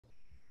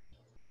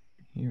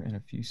here in a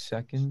few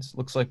seconds.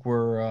 Looks like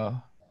we're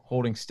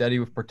holding steady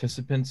with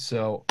participants,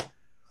 so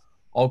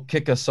I'll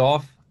kick us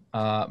off.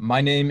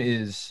 My name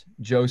is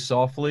Joe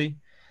Softly.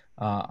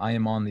 I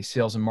am on the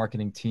sales and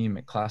marketing team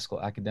at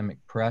Classical Academic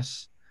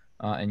Press,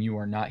 and you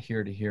are not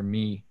here to hear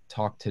me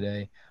talk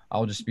today.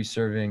 I'll just be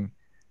serving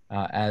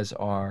as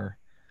our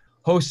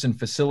host and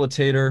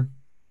facilitator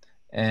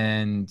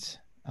and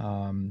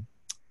kind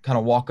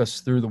of walk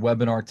us through the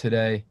webinar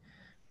today.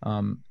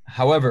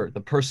 However,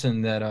 the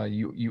person that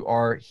you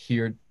are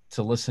here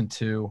to listen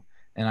to,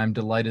 and I'm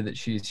delighted that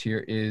she is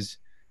here, is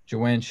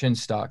Joanne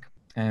Schinstock.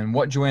 And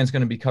what Joanne's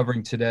going to be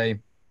covering today,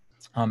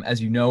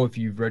 as you know, if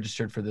you've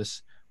registered for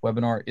this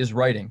webinar, is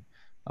writing.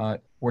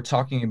 We're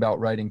talking about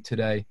writing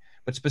today,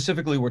 but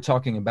specifically we're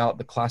talking about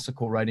the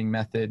classical writing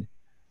method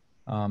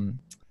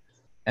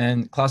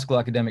and Classical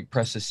Academic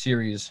Press's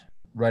series,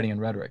 Writing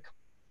and Rhetoric.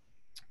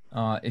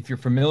 If you're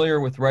familiar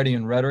with Writing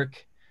and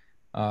Rhetoric,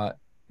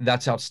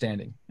 that's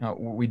outstanding.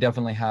 We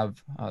definitely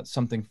have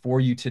something for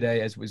you today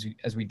as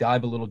we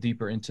dive a little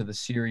deeper into the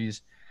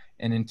series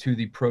and into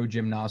the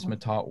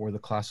pro-gymnosmata or the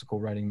classical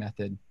writing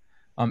method.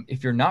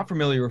 If you're not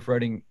familiar with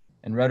Writing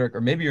and Rhetoric,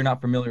 or maybe you're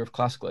not familiar with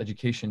classical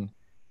education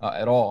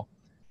at all,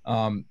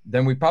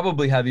 then we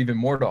probably have even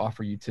more to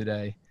offer you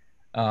today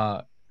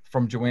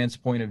from Joanne's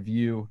point of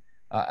view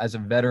as a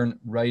veteran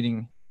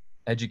writing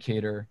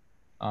educator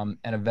and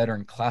a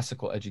veteran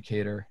classical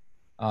educator.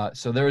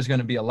 So there is going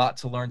to be a lot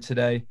to learn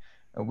today.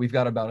 We've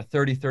got about a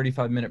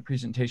 35 minute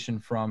presentation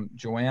from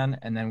Joanne,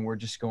 and then we're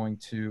just going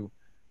to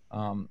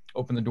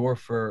open the door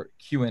for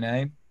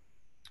Q&A.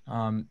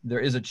 There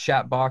is a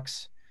chat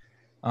box.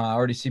 I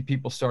already see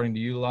people starting to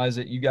utilize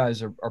it. You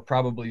guys are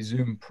probably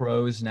Zoom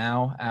pros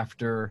now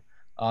after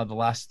the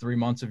last 3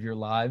 months of your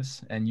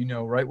lives, and you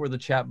know right where the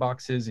chat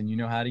box is and you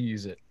know how to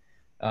use it.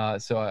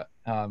 So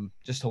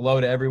just hello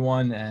to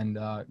everyone, and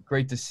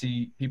great to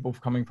see people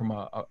coming from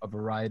a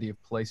variety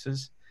of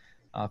places.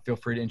 Feel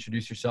free to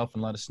introduce yourself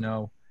and let us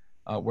know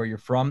where you're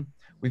from.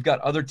 We've got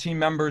other team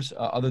members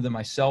other than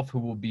myself who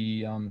will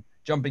be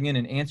jumping in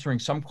and answering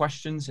some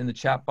questions in the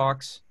chat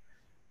box.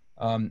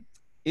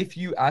 If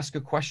you ask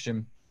a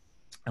question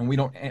and we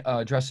don't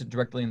address it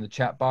directly in the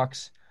chat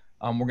box,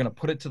 we're going to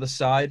put it to the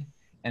side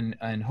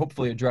and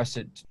hopefully address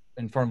it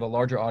in front of a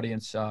larger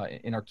audience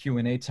in our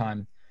Q&A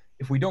time.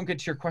 If we don't get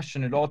to your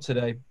question at all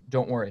today,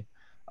 don't worry.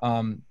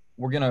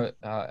 We're going to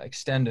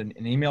extend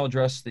an email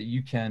address that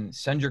you can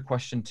send your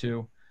question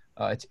to.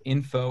 It's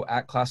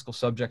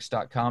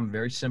info@classicalsubjects.com.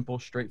 Very simple,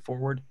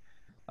 straightforward.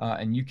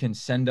 And you can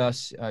send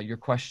us your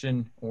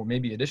question or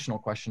maybe additional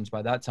questions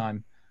by that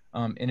time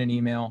in an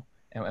email,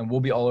 and we'll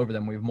be all over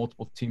them. We have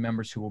multiple team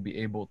members who will be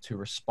able to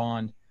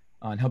respond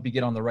and help you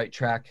get on the right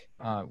track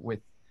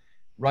with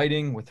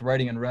writing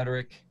and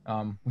rhetoric,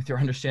 with your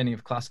understanding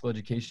of classical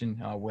education,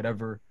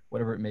 whatever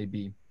it may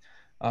be.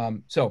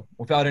 So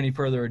without any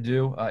further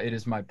ado, it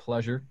is my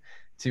pleasure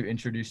to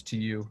introduce to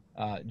you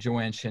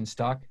Joanne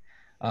Schinstock.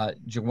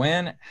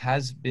 Joanne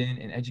has been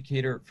an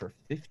educator for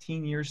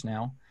 15 years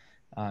now.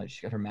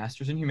 She got her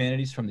master's in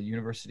humanities from the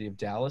University of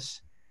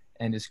Dallas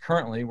and is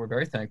currently, we're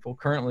very thankful,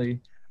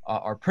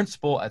 our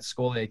principal at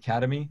Scholé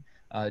Academy.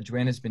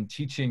 Joanne has been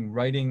teaching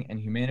writing and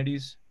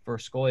humanities for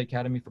Scholé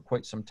Academy for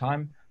quite some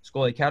time.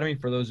 Scholé Academy,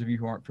 for those of you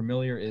who aren't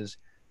familiar, is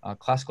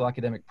Classical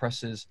Academic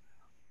Press's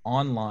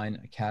online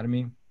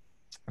academy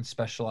and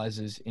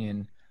specializes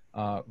in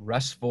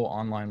restful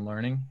online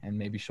learning, and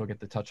maybe she'll get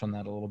to touch on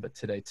that a little bit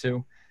today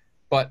too.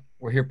 But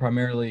we're here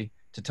primarily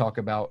to talk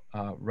about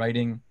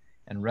writing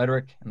and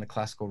rhetoric and the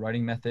classical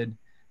writing method.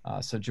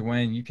 So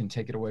Joanne, you can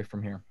take it away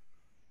from here.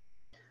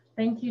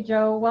 Thank you,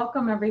 Joe.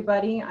 Welcome,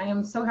 everybody. I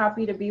am so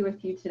happy to be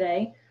with you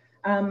today.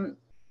 I'm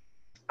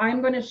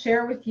going to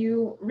share with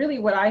you really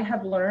what I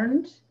have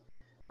learned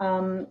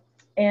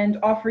and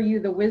offer you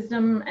the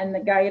wisdom and the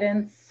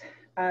guidance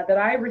that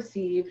I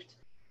received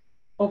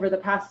over the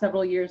past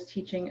several years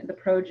teaching the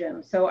Pro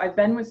Gym. So I've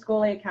been with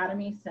Scholé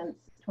Academy since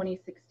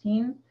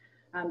 2016.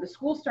 The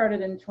school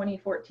started in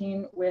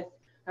 2014 with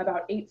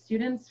about 8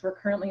 students. We're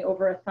currently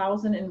over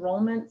 1,000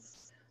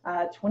 enrollments,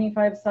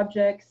 25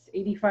 subjects,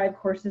 85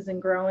 courses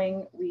and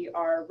growing. We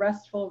are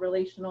restful,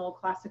 relational,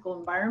 classical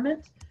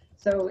environment.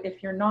 So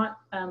if you're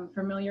not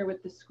familiar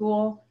with the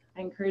school,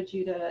 I encourage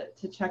you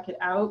to check it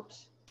out.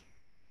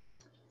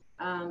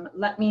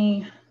 Let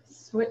me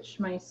switch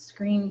my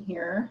screen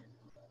here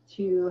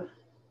to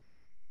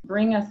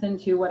bring us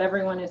into what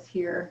everyone is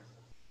here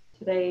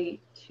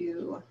today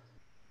to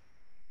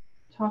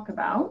talk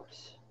about.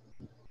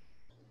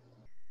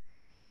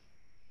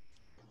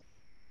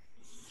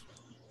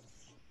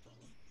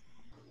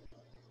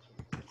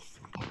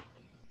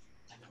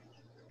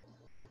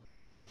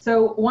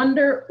 So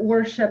Wonder,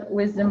 Worship,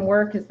 Wisdom,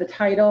 Work is the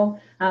title.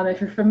 If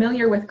you're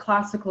familiar with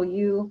Classical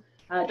U,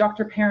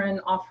 Dr.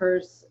 Perrin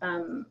offers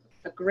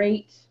a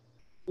great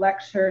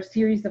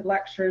series of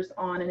lectures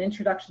on an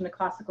introduction to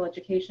classical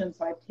education.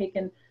 So I've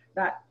taken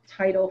that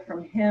title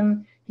from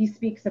him. He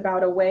speaks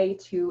about a way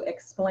to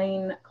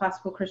explain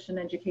classical Christian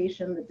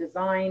education, the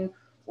design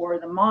or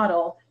the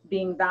model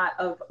being that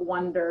of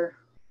wonder,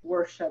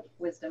 worship,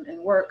 wisdom, and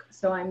work.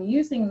 So I'm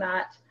using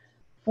that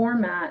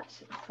format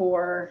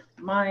for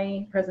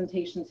my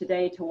presentation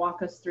today to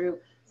walk us through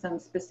some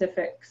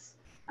specifics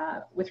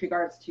with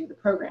regards to the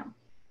program.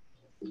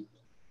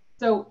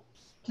 So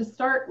to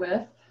start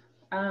with,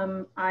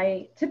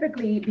 I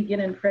typically begin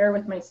in prayer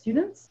with my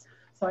students.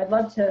 So I'd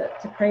love to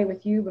pray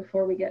with you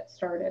before we get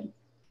started.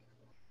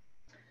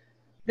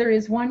 There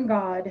is one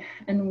God,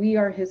 and we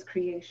are his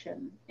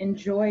creation. In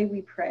joy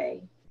we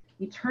pray.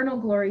 Eternal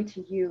glory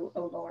to you,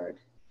 O Lord.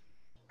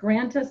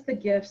 Grant us the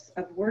gifts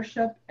of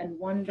worship and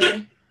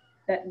wonder,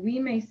 that we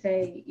may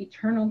say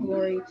eternal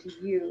glory to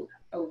you,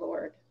 O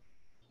Lord.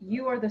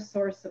 You are the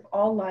source of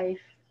all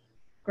life.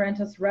 Grant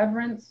us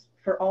reverence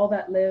for all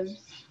that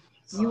lives.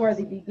 You are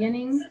the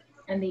beginning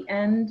and the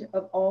end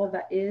of all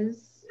that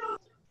is.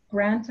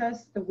 Grant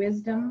us the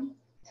wisdom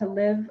to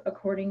live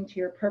according to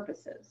your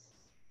purposes.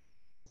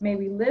 May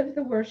we live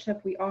the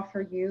worship we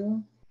offer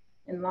you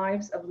in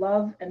lives of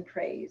love and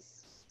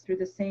praise, through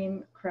the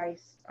same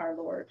Christ our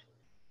Lord.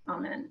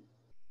 Amen.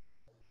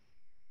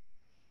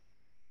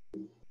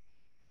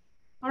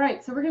 All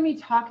right, so we're going to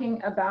be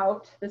talking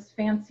about this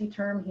fancy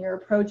term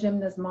here,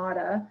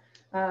 progymnasmata.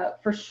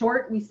 For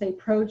short, we say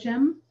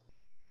progym.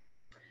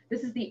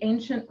 This is the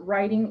ancient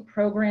writing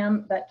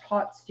program that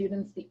taught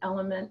students the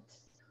element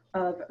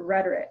of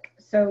rhetoric.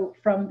 So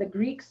from the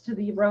Greeks to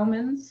the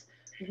Romans,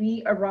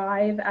 we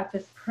arrive at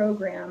this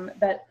program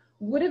that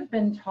would have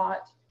been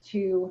taught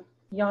to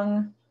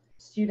young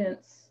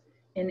students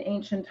in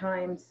ancient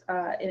times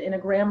in a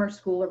grammar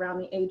school around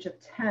the age of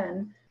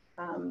 10.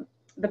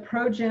 The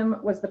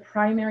progym was the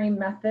primary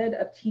method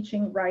of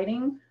teaching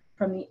writing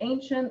from the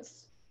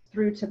ancients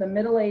through to the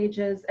Middle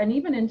Ages and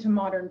even into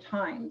modern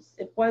times.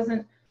 It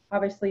wasn't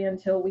obviously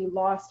until we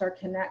lost our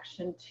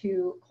connection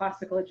to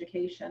classical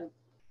education.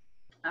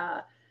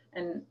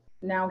 And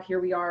now here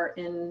we are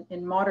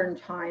in modern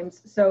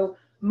times. So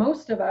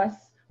most of us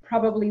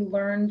probably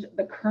learned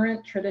the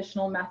current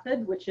traditional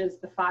method, which is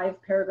the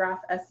 5-paragraph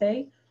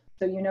essay.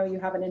 So you know you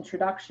have an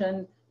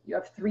introduction, you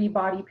have 3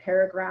 body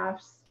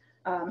paragraphs,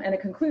 and a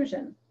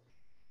conclusion.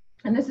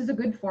 And this is a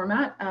good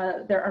format.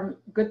 There are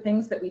good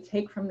things that we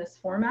take from this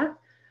format,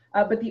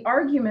 but the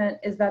argument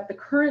is that the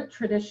current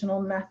traditional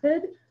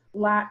method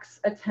lacks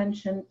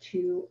attention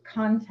to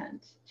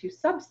content, to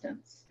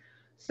substance.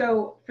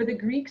 So for the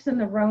Greeks and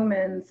the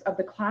Romans of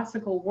the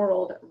classical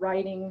world,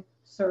 writing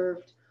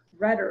served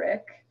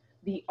rhetoric,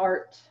 the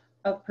art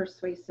of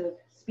persuasive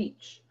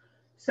speech.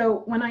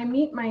 So when I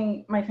meet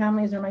my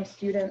families or my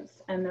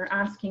students and they're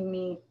asking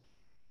me,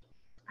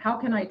 how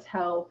can I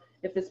tell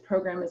if this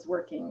program is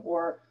working?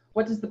 Or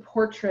what does the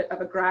portrait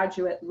of a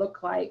graduate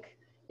look like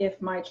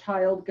if my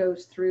child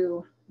goes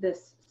through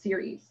this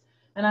series?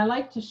 And I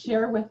like to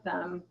share with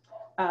them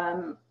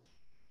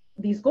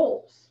these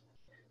goals.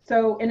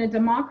 So in a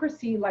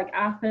democracy like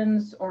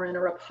Athens or in a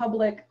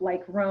republic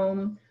like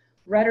Rome,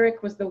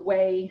 rhetoric was the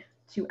way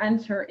to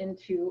enter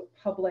into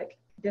public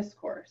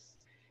discourse.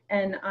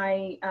 And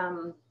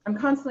I'm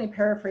constantly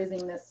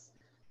paraphrasing this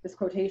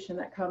quotation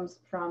that comes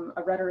from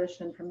a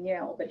rhetorician from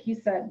Yale, but he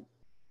said,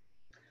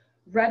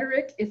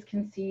 rhetoric is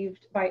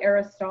conceived by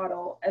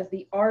Aristotle as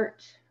the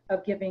art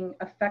of giving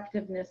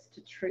effectiveness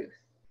to truth.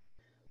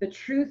 The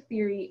true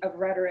theory of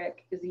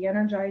rhetoric is the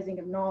energizing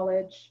of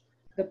knowledge,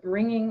 the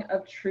bringing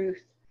of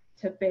truth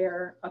to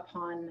bear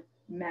upon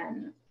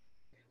men.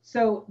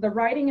 So the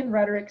Writing and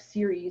Rhetoric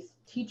series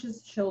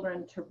teaches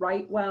children to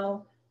write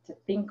well, to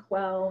think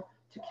well,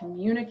 to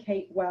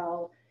communicate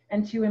well,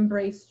 and to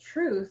embrace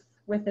truth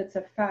with its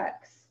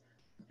effects,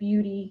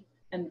 beauty,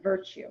 and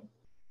virtue.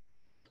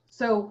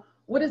 So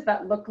what does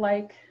that look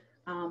like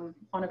on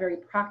a very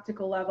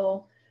practical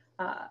level?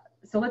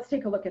 So let's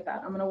take a look at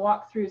that. I'm going to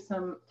walk through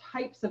some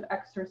types of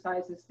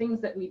exercises,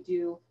 things that we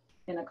do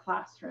in a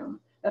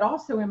classroom that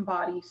also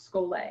embody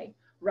Scholé,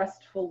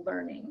 restful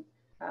learning,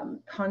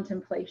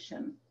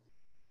 contemplation,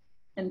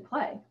 and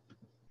play.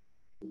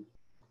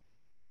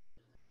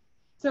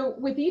 So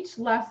with each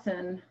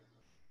lesson,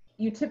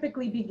 you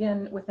typically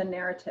begin with a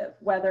narrative,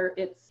 whether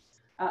it's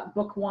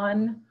book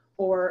 1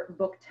 or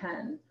book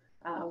 10,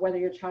 whether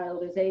your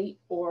child is 8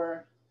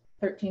 or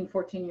 13,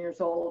 14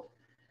 years old.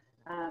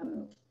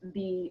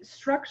 The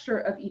structure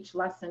of each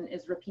lesson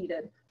is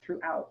repeated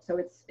throughout, so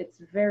it's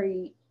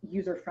very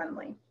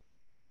user-friendly.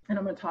 And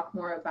I'm going to talk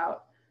more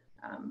about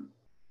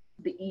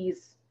the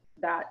ease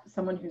that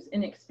someone who's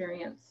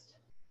inexperienced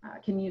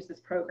can use this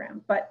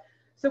program. But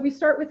so we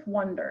start with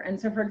wonder. And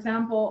so, for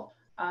example,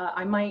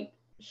 I might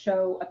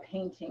show a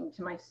painting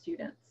to my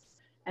students,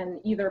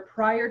 and either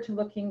prior to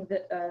looking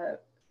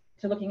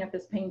at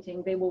this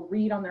painting, they will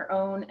read on their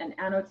own and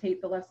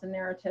annotate the lesson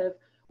narrative.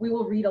 We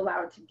will read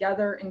aloud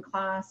together in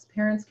class.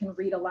 Parents can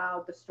read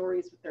aloud the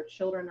stories with their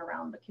children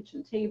around the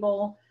kitchen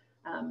table,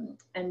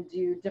 and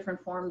do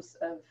different forms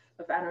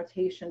of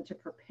annotation to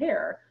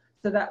prepare,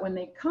 so that when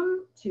they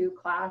come to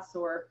class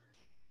or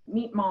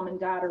meet mom and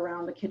dad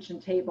around the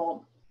kitchen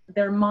table,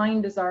 their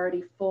mind is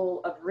already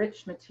full of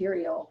rich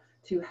material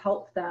to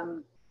help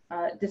them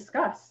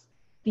discuss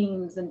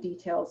themes and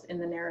details in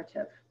the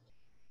narrative.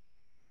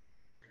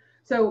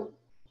 So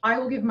I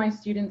will give my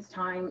students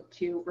time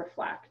to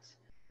reflect.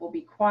 We'll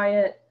be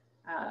quiet.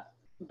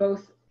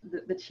 Both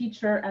the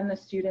teacher and the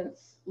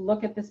students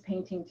look at this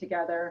painting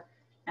together,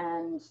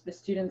 and the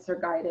students are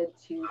guided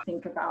to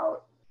think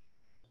about,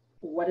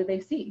 what do they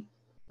see,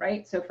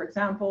 right? So for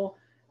example,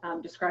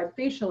 describe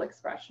facial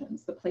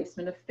expressions, the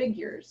placement of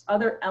figures,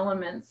 other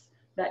elements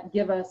that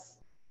give us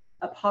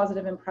a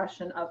positive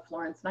impression of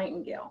Florence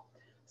Nightingale.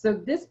 So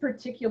this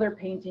particular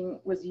painting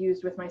was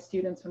used with my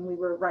students when we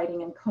were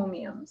writing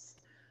encomiums.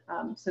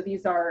 So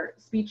these are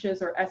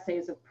speeches or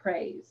essays of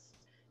praise.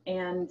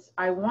 And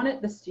I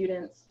wanted the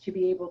students to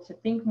be able to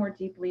think more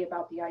deeply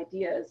about the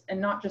ideas and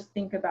not just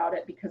think about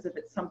it because of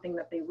it's something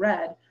that they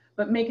read,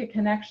 but make a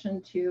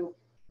connection to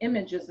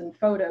images and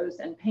photos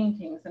and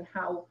paintings and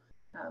how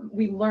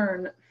we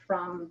learn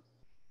from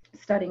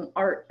studying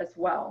art as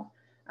well.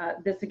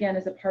 This again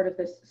is a part of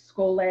this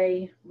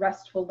Scholé,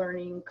 restful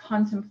learning,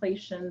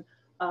 contemplation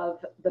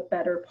of the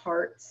better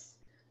parts.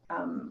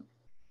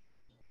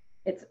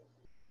 It's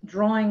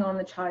drawing on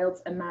the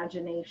child's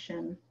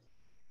imagination.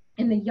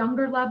 In the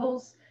younger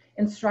levels,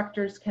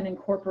 instructors can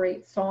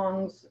incorporate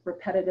songs,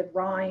 repetitive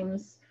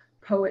rhymes,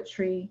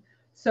 poetry.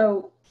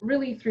 So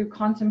really through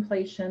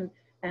contemplation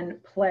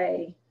and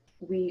play,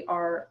 we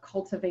are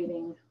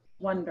cultivating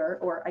wonder,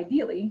 or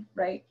ideally,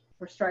 right?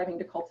 We're striving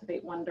to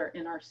cultivate wonder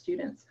in our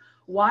students,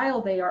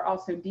 while they are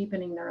also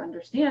deepening their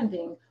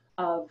understanding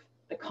of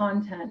the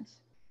content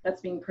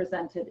that's being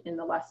presented in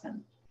the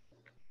lesson.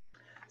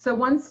 So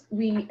once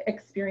we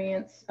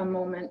experience a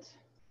moment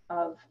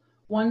of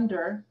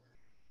wonder,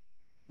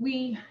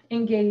 we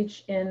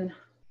engage in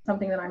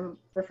something that I'm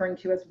referring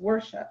to as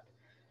worship.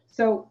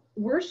 So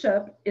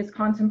worship is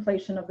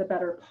contemplation of the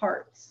better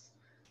parts.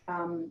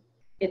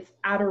 It's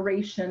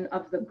adoration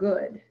of the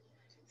good.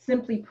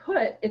 Simply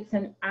put, it's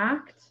an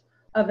act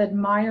of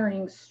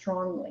admiring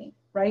strongly,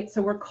 right?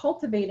 So we're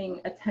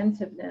cultivating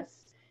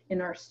attentiveness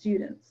in our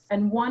students.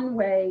 And one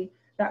way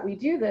that we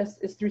do this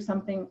is through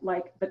something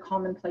like the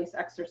commonplace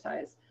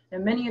exercise. Now,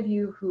 many of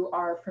you who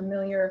are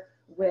familiar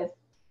with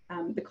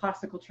the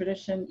classical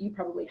tradition, you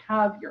probably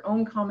have your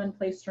own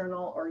commonplace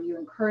journal, or you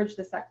encourage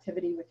this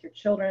activity with your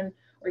children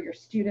or your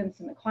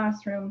students in the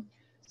classroom.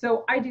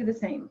 So I do the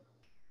same.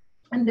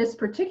 And this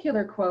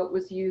particular quote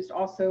was used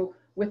also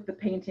with the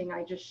painting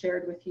I just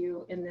shared with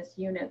you in this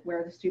unit,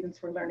 where the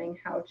students were learning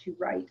how to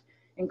write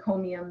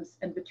encomiums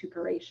and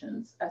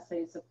vituperations,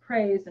 essays of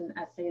praise and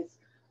essays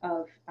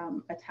of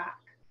attack,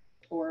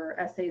 or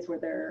essays where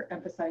they're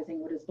emphasizing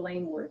what is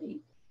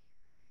blameworthy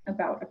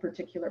about a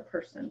particular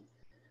person.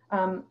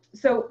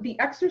 So the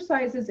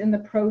exercises in the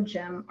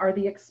pro-gym are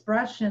the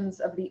expressions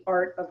of the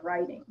art of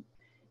writing.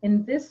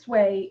 In this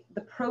way,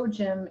 the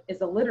pro-gym is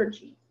a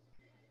liturgy,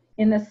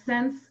 in the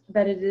sense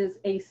that it is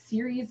a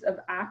series of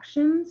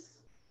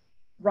actions,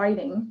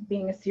 writing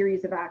being a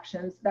series of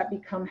actions that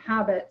become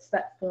habits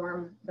that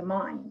form the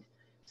mind.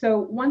 So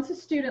once a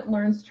student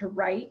learns to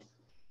write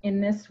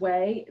in this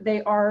way,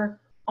 they are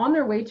on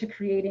their way to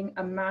creating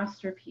a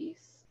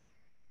masterpiece,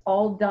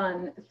 all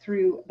done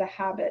through the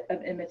habit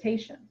of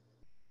imitation.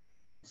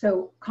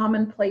 So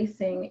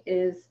commonplacing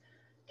is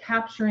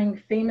capturing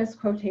famous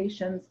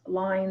quotations,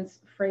 lines,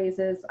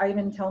 phrases. I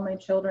even tell my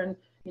children,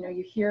 you know,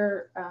 you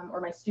hear,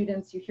 or my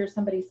students, you hear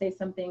somebody say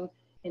something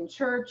in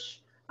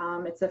church,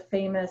 it's a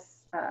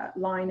famous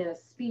line in a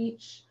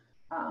speech,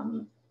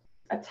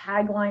 a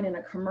tagline in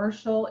a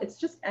commercial. It's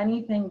just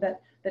anything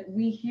that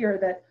we hear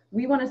that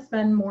we want to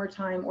spend more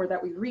time, or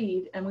that we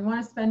read, and we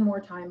want to spend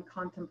more time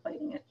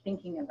contemplating it,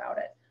 thinking about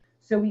it.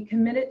 So we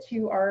commit it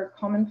to our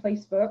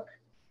commonplace book.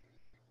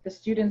 The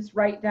students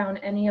write down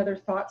any other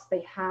thoughts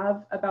they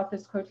have about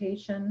this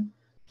quotation.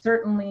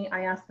 Certainly,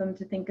 I ask them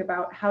to think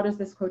about, how does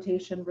this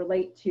quotation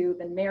relate to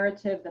the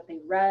narrative that they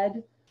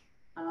read?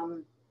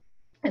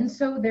 And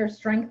so they're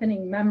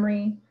strengthening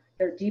memory,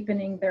 they're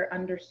deepening their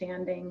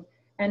understanding,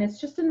 and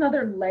it's just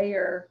another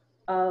layer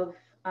of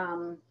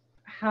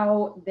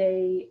how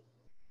they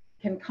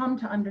can come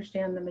to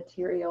understand the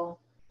material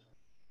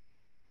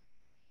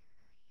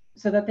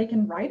so that they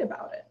can write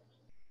about it.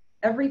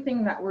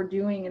 Everything that we're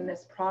doing in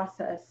this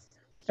process,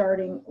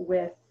 starting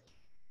with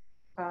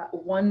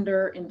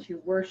wonder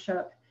into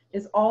worship,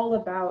 is all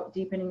about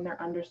deepening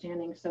their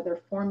understanding, so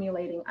they're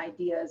formulating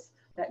ideas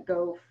that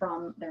go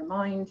from their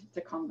mind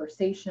to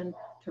conversation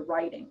to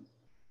writing.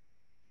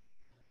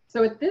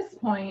 So at this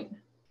point,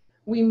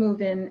 we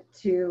move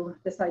into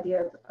this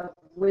idea of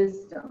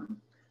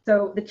wisdom.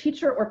 So the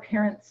teacher or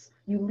parents,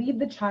 you lead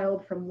the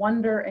child from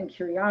wonder and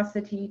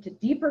curiosity to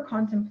deeper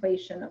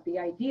contemplation of the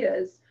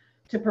ideas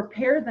to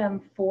prepare them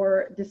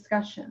for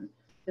discussion.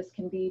 This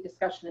can be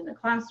discussion in the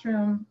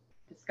classroom,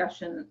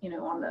 discussion, you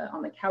know, on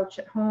the couch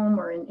at home,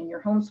 or in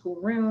your homeschool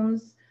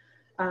rooms.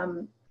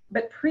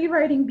 But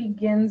pre-writing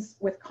begins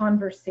with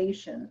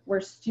conversation,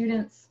 where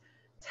students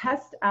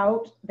test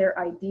out their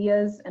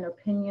ideas and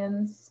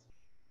opinions.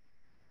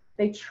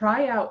 They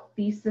try out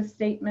thesis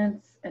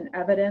statements and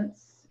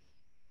evidence.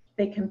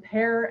 They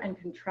compare and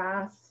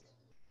contrast.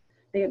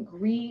 They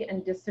agree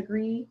and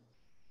disagree.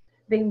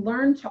 They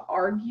learn to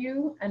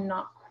argue and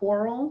not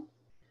quarrel.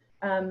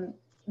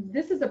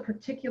 this is a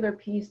particular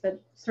piece that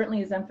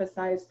certainly is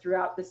emphasized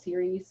throughout the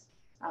series,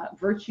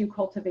 virtue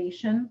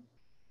cultivation.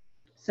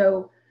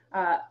 So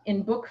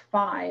in book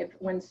 5,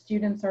 when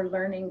students are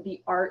learning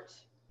the art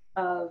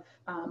of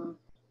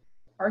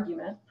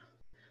argument,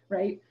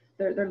 right?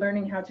 They're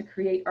learning how to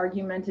create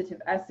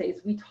argumentative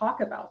essays. We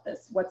talk about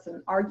this, what's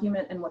an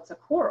argument and what's a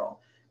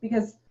quarrel,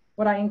 because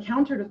what I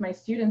encountered with my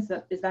students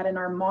is that in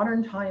our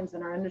modern times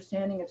and our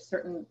understanding of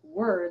certain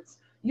words,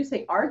 you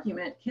say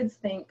argument, kids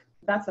think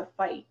that's a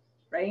fight,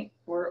 right?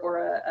 Or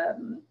a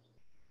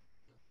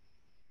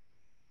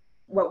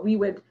what we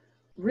would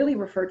really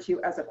refer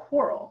to as a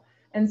quarrel.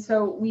 And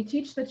so we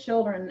teach the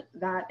children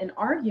that an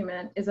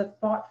argument is a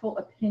thoughtful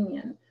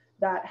opinion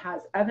that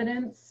has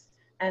evidence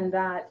and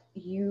that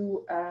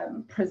you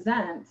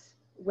present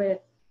with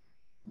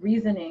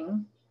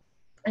reasoning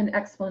and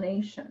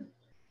explanation.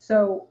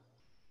 So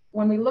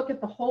when we look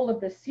at the whole of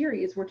this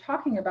series, we're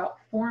talking about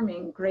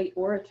forming great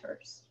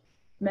orators,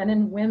 men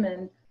and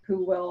women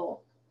who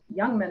will,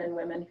 young men and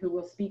women who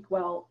will speak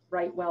well,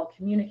 write well,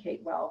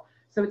 communicate well.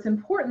 So it's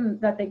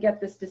important that they get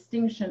this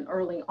distinction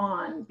early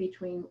on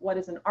between what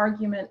is an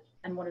argument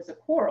and what is a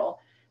quarrel.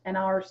 And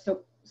our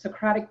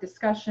Socratic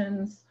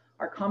discussions,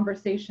 our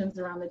conversations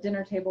around the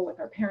dinner table with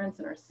our parents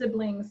and our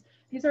siblings,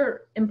 these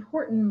are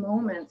important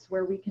moments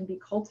where we can be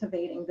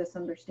cultivating this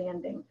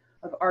understanding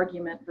of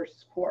argument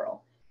versus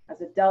quarrel. As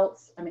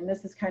adults, I mean,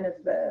 this is kind of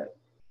the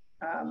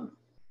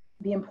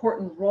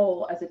important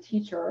role as a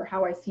teacher, or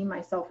how I see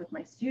myself with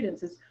my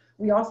students, is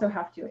we also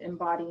have to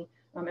embody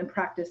and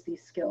practice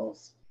these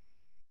skills.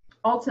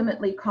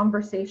 Ultimately,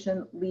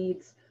 conversation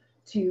leads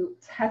to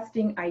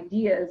testing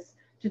ideas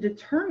to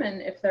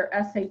determine if their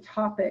essay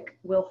topic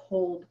will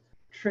hold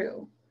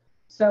true.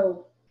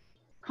 So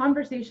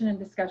conversation and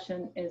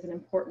discussion is an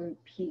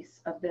important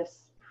piece of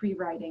this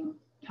pre-writing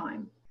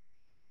time.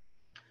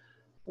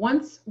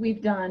 Once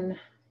we've done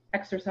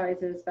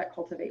exercises that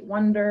cultivate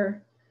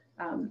wonder,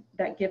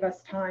 that give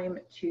us time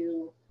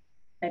to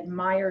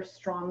admire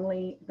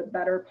strongly the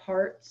better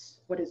parts,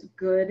 what is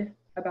good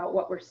about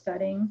what we're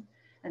studying,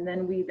 and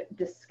then we've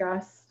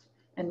discussed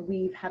and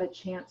we've had a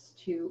chance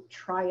to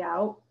try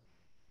out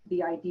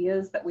the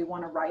ideas that we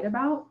want to write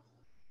about,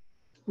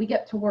 we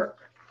get to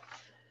work.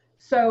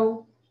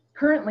 So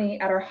currently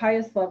at our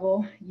highest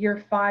level,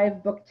 year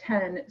 5, book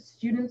 10,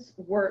 students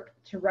work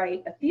to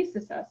write a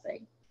thesis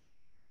essay.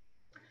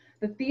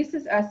 The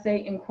thesis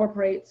essay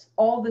incorporates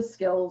all the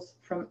skills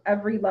from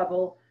every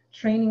level,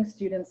 training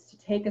students to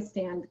take a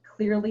stand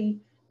clearly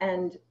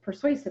and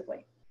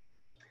persuasively.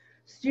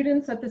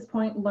 Students at this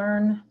point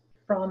learn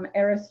from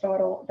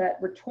Aristotle that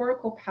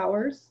rhetorical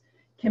powers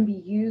can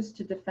be used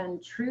to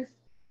defend truth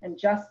and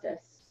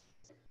justice.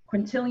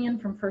 Quintilian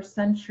from 1st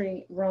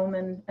century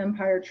Roman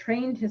Empire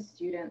trained his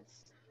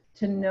students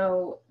to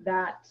know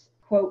that,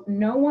 quote,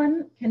 no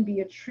one can be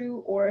a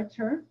true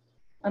orator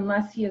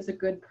unless he is a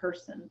good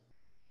person.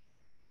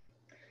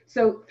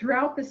 So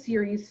throughout the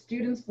series,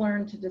 students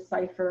learn to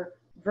decipher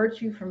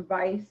virtue from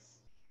vice.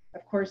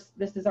 Of course,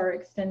 this is our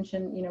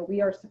extension. You know,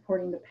 we are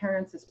supporting the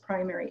parents as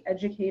primary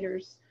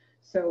educators.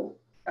 So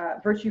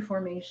virtue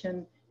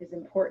formation is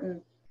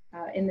important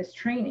in this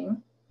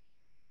training.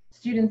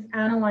 Students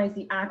analyze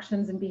the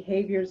actions and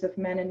behaviors of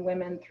men and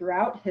women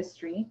throughout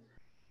history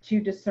to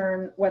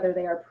discern whether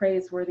they are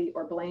praiseworthy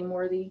or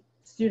blameworthy.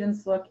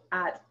 Students look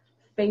at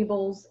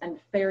fables and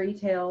fairy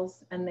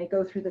tales, and they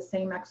go through the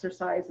same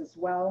exercise as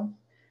well.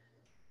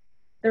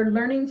 They're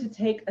learning to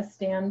take a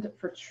stand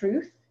for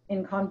truth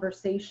in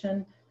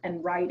conversation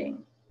and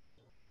writing.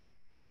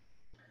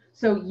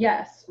 So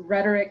yes,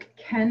 rhetoric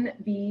can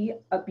be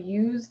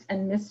abused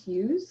and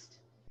misused.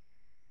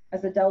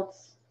 As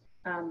adults,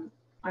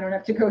 I don't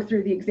have to go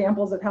through the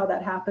examples of how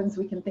that happens.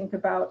 We can think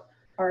about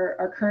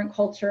our current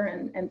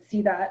culture and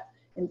see that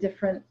in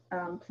different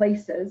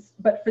places.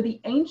 But for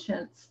the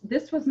ancients,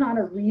 this was not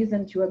a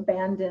reason to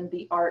abandon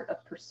the art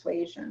of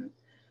persuasion.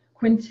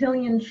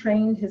 Quintilian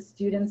trained his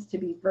students to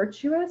be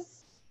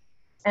virtuous,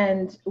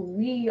 and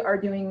we are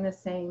doing the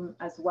same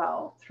as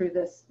well through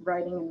this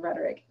Writing and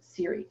Rhetoric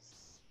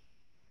series.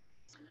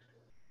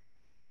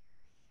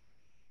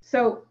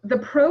 So the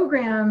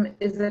program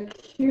is a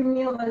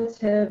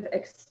cumulative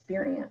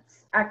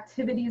experience.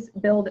 Activities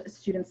build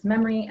students'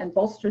 memory and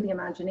bolster the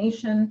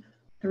imagination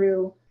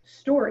through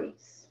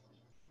stories.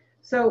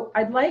 So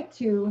I'd like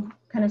to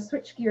kind of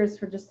switch gears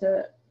for just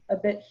a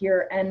bit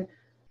here, and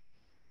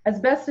as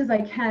best as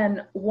I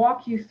can,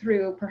 walk you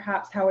through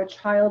perhaps how a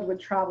child would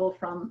travel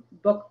from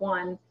book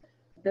 1,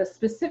 the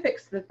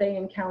specifics that they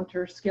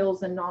encounter,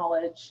 skills and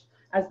knowledge,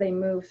 as they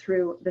move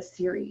through the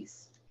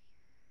series.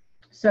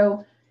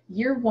 So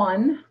year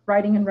 1,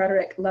 Writing and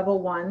Rhetoric,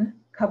 level 1,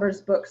 covers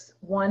books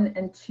 1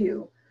 and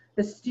 2.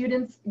 The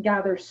students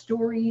gather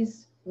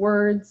stories,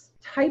 words,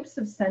 types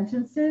of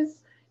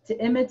sentences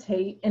to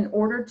imitate in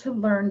order to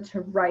learn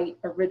to write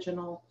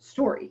original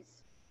stories.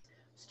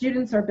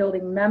 Students are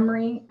building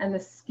memory and the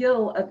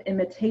skill of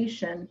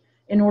imitation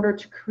in order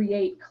to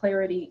create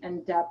clarity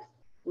and depth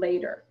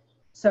later.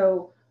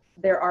 So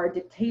there are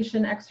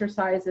dictation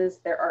exercises,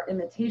 there are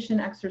imitation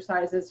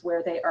exercises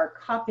where they are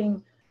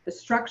copying the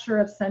structure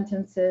of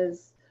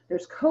sentences.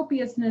 There's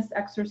copiousness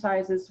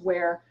exercises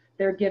where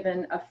they're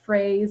given a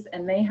phrase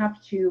and they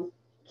have to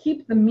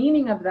keep the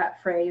meaning of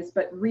that phrase,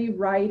 but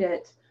rewrite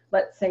it,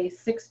 let's say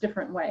 6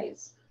 different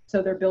ways.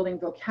 So they're building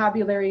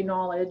vocabulary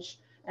knowledge,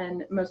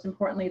 and most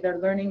importantly, they're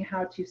learning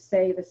how to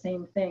say the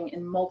same thing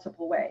in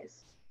multiple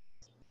ways.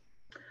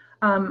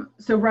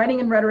 So Writing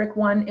and Rhetoric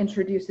 1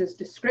 introduces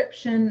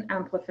description,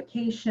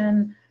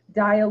 amplification,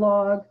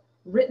 dialogue,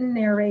 written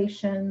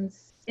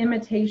narrations,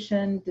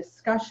 imitation,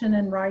 discussion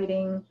and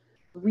writing,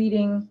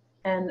 reading,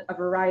 and a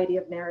variety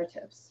of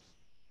narratives.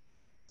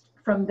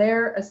 From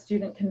there, a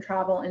student can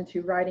travel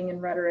into Writing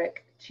and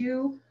Rhetoric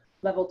 2.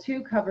 Level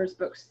 2 covers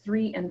books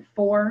 3 and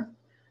 4.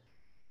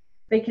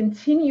 They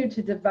continue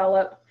to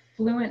develop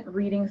fluent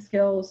reading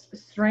skills,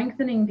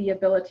 strengthening the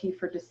ability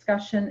for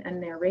discussion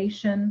and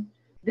narration.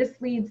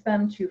 This leads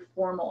them to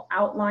formal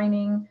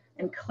outlining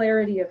and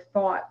clarity of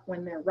thought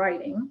when they're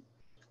writing.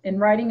 In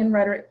Writing and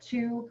Rhetoric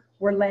 2,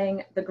 we're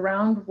laying the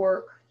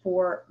groundwork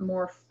for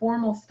more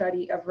formal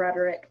study of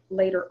rhetoric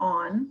later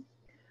on.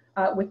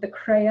 With the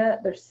CREA,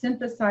 they're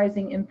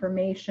synthesizing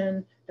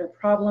information, they're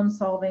problem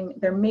solving,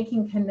 they're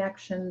making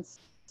connections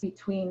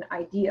between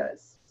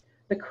ideas.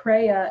 The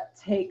CREA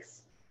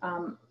takes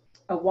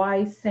a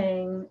wise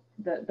saying,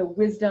 the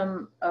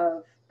wisdom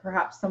of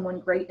perhaps someone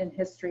great in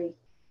history,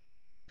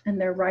 and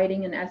they're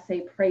writing an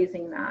essay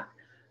praising that.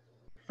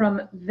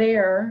 From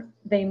there,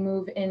 they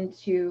move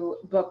into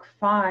book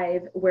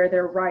 5, where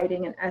they're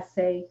writing an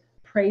essay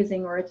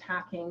praising or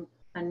attacking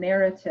a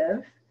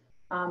narrative.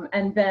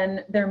 And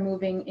then they're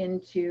moving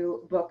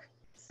into book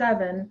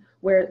 7,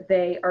 where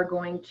they are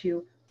going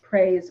to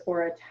praise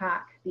or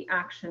attack the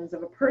actions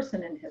of a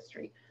person in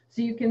history.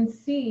 So you can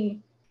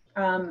see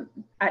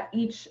at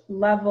each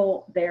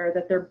level there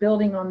that they're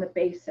building on the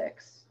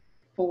basics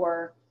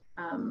for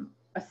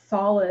a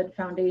solid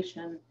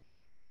foundation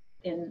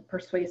in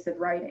persuasive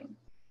writing.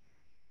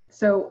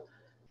 So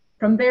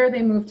from there,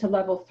 they move to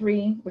level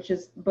 3, which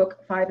is book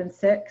 5 and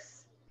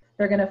 6.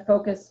 They're going to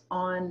focus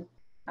on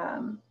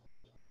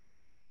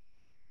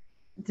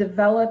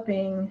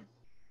developing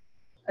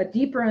a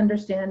deeper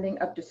understanding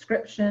of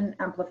description,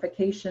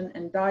 amplification,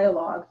 and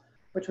dialogue,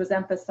 which was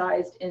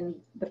emphasized in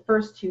the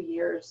first 2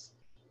 years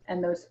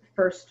and those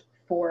first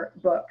 4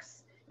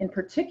 books. In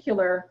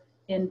particular,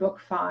 in book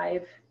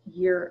 5,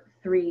 year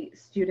 3,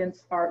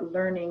 students are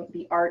learning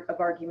the art of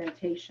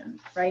argumentation,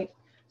 right?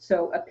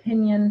 So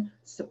opinion,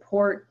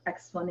 support,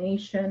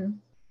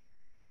 explanation.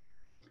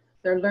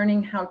 They're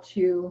learning how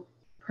to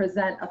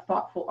present a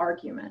thoughtful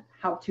argument,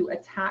 how to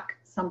attack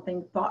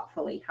something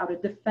thoughtfully, how to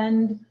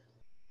defend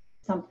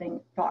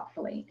something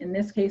thoughtfully. In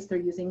this case, they're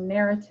using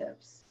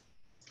narratives.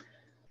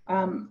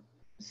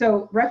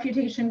 So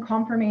refutation,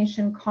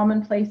 confirmation,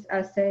 commonplace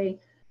essay,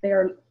 they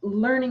are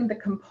learning the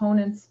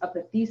components of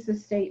the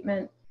thesis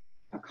statement,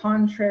 a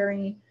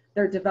contrary.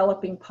 They're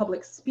developing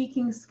public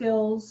speaking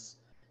skills.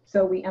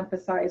 So we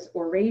emphasize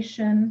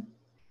oration.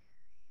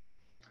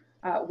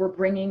 We're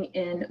bringing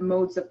in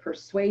modes of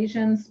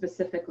persuasion,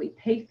 specifically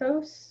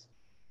pathos.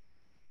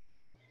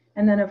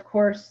 And then, of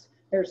course,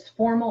 there's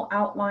formal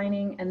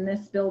outlining, and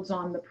this builds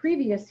on the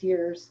previous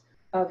years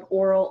of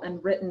oral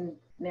and written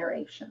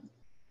narration.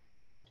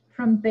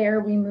 From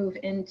there, we move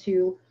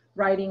into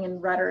Writing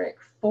and Rhetoric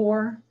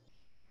 4,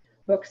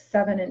 books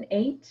 7 and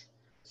 8.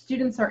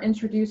 Students are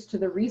introduced to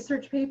the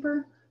research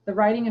paper. The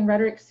Writing and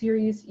Rhetoric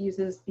series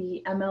uses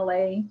the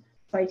MLA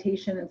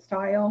citation and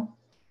style.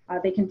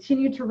 They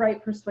continue to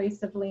write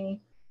persuasively.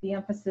 The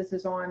emphasis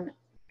is on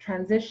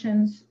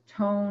transitions,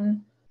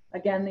 tone,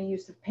 again, the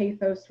use of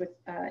pathos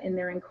in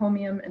their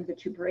encomium and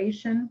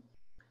vituperation.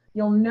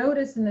 You'll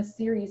notice in the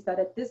series that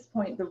at this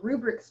point, the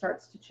rubric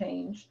starts to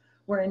change,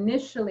 where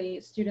initially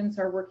students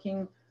are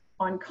working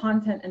on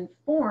content and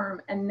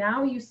form, and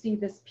now you see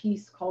this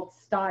piece called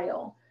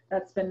style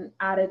that's been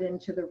added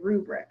into the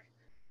rubric.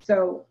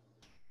 So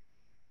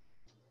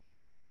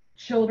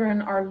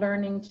children are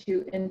learning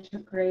to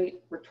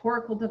integrate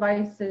rhetorical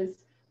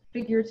devices,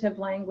 figurative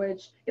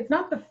language. It's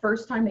not the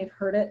first time they've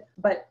heard it,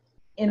 but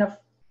in a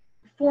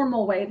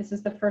formal way, this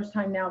is the first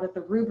time now that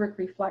the rubric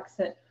reflects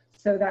it,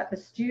 so that the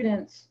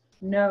students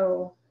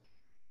know,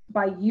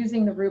 by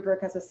using the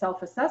rubric as a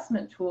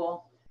self-assessment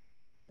tool,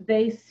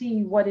 they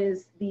see what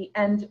is the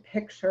end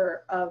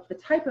picture of the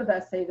type of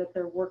essay that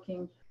they're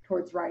working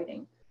towards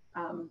writing.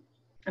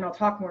 And I'll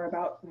talk more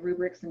about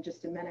rubrics in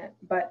just a minute,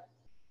 but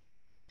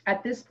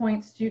at this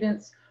point,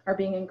 students are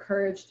being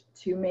encouraged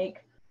to make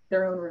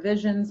their own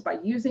revisions by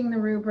using the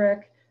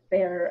rubric.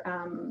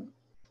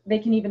 They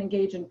can even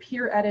engage in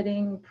peer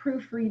editing,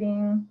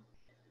 proofreading.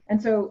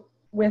 And so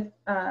with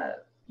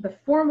the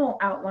formal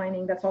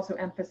outlining that's also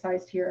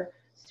emphasized here,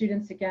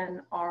 students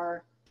again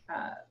are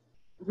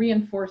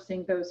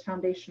reinforcing those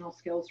foundational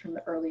skills from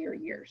the earlier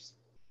years.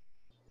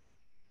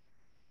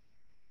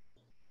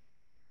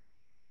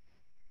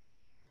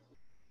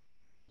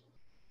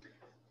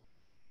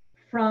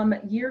 From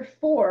year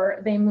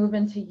 4, they move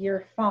into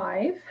year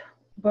 5,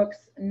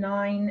 books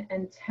 9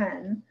 and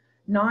 10.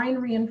 9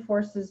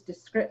 reinforces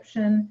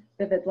description,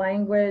 vivid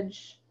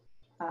language,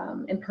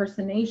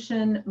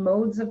 impersonation,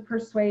 modes of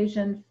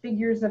persuasion,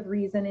 figures of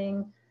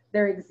reasoning.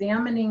 They're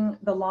examining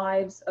the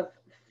lives of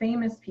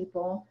famous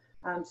people.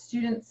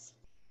 Students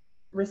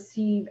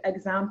receive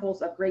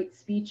examples of great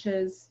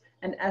speeches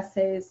and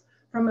essays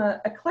from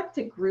an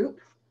eclectic group.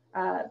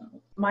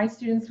 My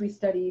students, we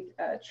studied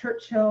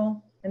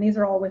Churchill, and these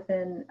are all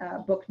within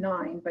book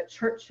 9, but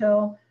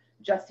Churchill,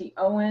 Jesse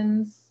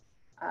Owens,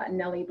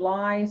 Nellie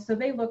Bly. So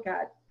they look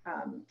at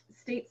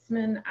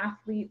statesmen,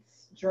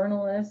 athletes,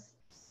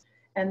 journalists,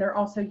 and they're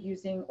also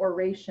using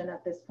oration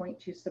at this point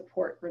to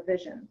support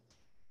revision.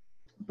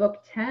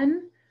 Book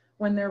 10,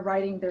 when they're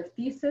writing their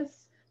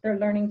thesis, they're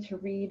learning to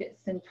read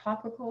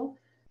syntopically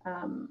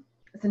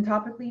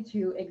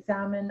to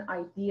examine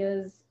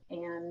ideas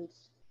and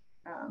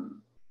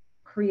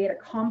create a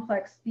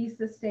complex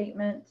thesis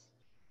statement.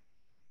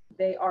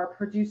 They are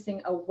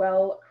producing a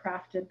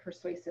well-crafted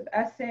persuasive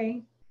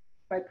essay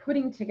by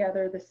putting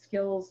together the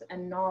skills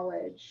and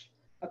knowledge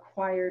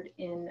acquired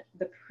in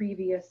the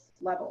previous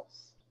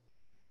levels.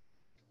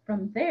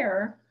 From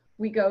there,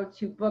 we go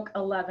to book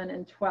 11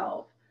 and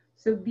 12.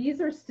 So these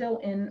are still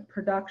in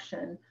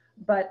production,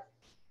 but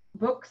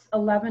books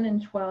 11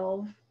 and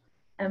 12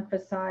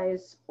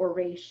 emphasize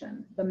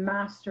oration, the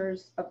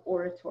masters of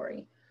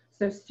oratory.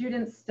 So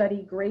students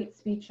study great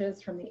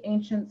speeches from the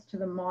ancients to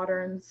the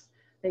moderns.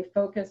 They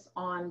focus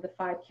on the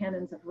 5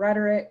 canons of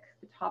rhetoric,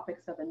 the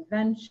topics of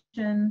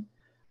invention.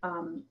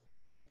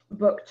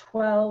 Book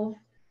 12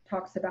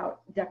 talks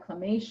about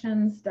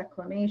declamations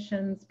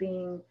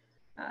being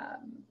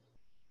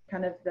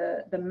kind of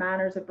the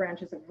manners of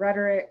branches of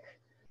rhetoric.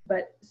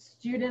 But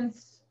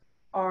students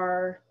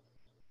are,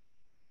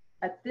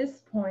 at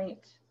this point,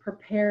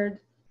 prepared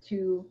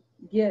to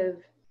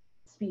give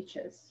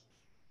speeches.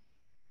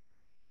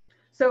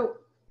 So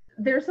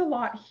there's a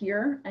lot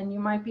here, and you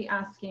might be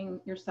asking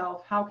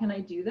yourself, how can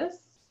I do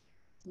this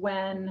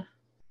when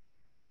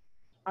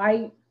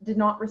I did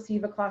not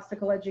receive a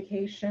classical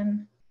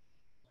education?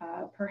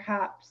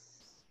 Perhaps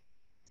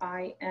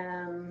I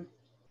am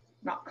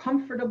not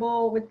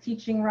comfortable with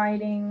teaching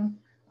writing.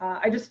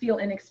 I just feel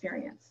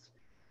inexperienced.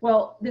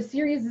 Well, the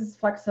series is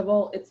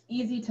flexible. It's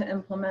easy to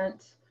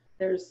implement.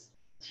 There's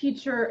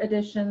teacher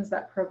editions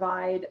that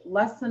provide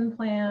lesson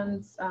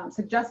plans,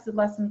 suggested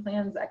lesson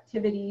plans,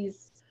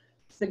 activities,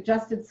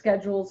 suggested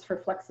schedules for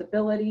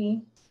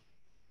flexibility.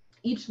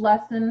 Each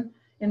lesson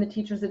in the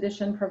teacher's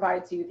edition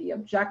provides you the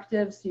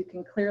objectives so you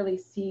can clearly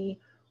see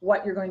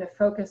what you're going to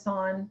focus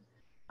on.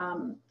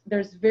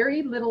 There's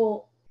very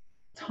little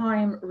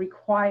time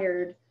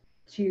required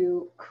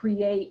to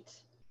create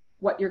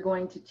what you're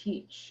going to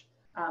teach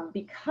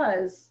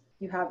because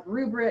you have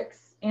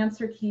rubrics,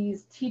 answer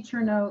keys,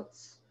 teacher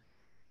notes,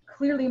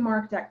 clearly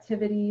marked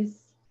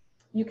activities.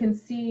 You can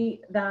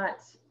see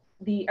that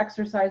the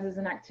exercises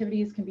and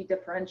activities can be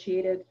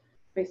differentiated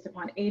based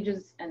upon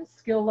ages and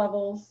skill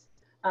levels.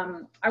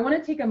 I want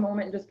to take a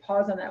moment and just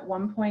pause on that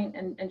one point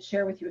and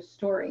share with you a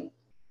story.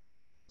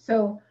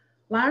 So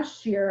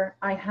last year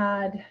I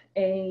had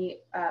a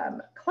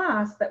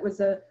class that was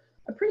a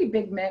pretty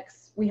big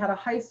mix. We had a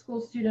high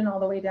school student all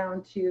the way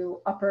down to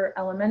upper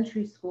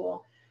elementary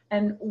school,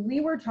 and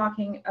we were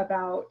talking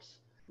about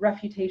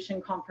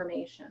refutation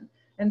confirmation.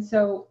 And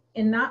so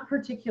in that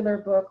particular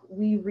book,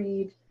 we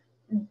read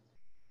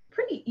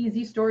pretty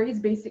easy stories,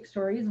 basic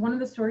stories. One of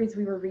the stories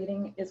we were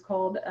reading is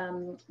called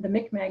the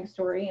Micmac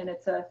story, and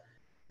it's a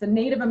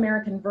Native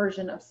American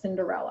version of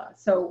Cinderella.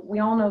 So we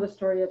all know the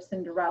story of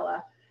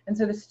Cinderella. And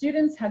so the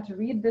students had to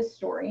read this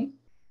story,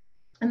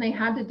 and they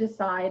had to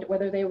decide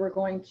whether they were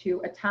going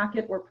to attack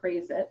it or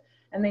praise it.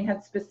 And they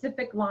had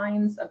specific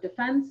lines of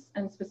defense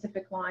and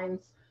specific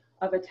lines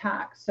of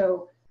attack.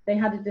 So they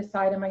had to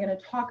decide, am I going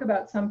to talk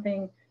about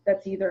something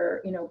that's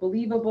either,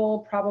 believable,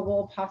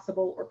 probable,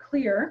 possible, or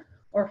clear,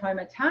 or if I'm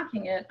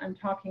attacking it, I'm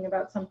talking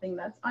about something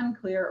that's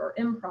unclear or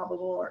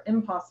improbable or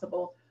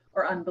impossible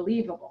or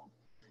unbelievable.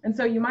 And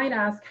so you might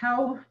ask,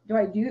 how do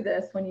I do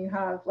this when you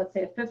have, let's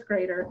say, a 5th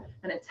grader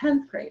and a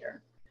 10th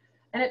grader?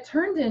 And it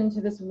turned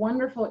into this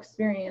wonderful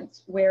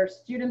experience where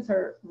students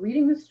are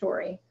reading the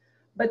story,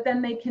 but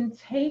then they can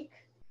take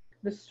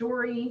the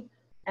story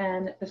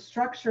and the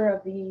structure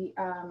of the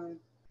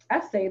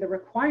essay, the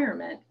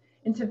requirement,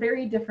 into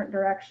very different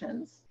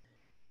directions.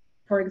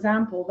 For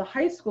example, the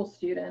high school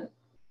student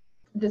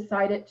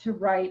decided to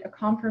write a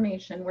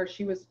confirmation where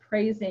she was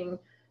praising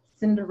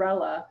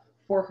Cinderella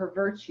for her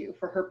virtue,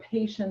 for her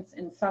patience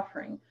in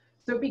suffering.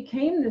 So it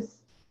became this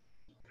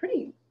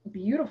pretty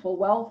beautiful,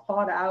 well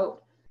thought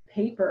out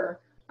paper.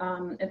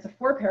 It's a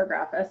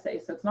 4-paragraph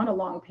essay, so it's not a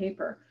long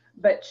paper,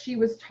 but she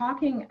was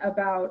talking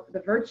about the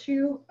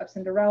virtue of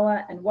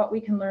Cinderella and what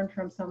we can learn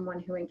from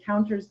someone who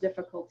encounters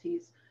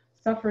difficulties,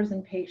 suffers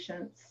in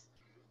patience.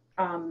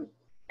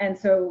 And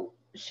so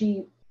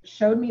she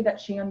showed me that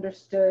she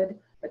understood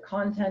the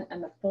content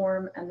and the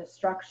form and the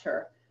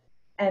structure.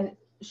 And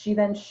she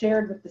then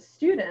shared with the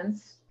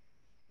students,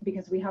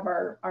 because we have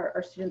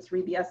our students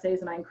read the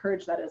essays, and I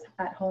encourage that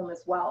at home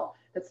as well,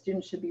 that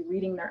students should be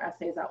reading their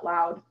essays out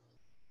loud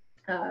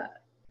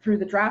through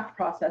the draft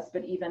process,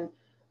 but even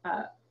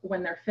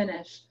when they're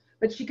finished.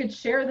 but she could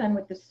share then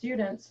with the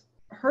students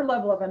her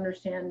level of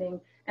understanding,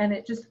 and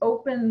it just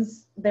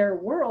opens their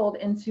world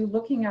into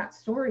looking at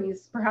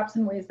stories perhaps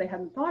in ways they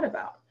hadn't thought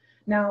about.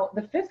 Now,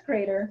 the fifth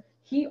grader,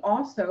 he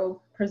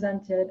also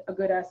presented a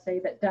good essay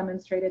that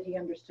demonstrated he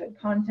understood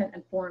content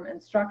and form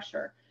and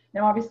structure.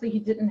 Now, obviously, he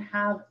didn't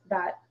have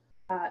that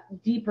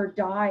deeper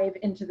dive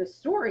into the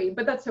story,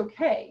 but that's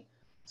okay.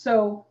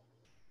 So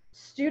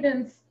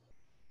students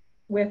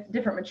with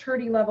different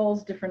maturity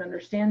levels, different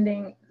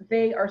understanding,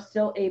 they are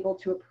still able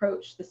to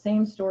approach the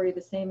same story,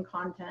 the same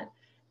content,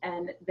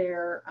 and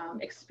their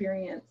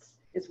experience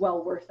is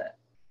well worth it.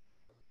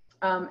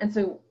 And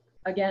so,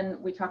 again,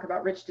 we talk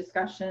about rich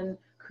discussion,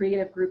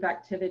 creative group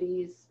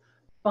activities,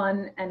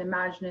 fun and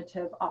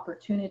imaginative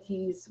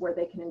opportunities where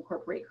they can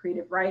incorporate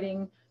creative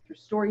writing through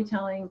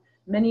storytelling.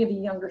 Many of the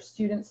younger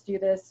students do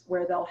this,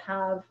 where they'll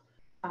have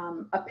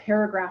a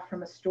paragraph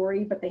from a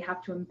story, but they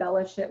have to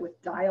embellish it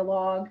with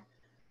dialogue.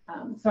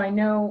 So I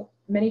know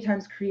many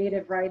times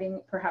creative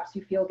writing, perhaps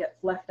you feel,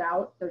 gets left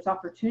out. There's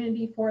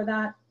opportunity for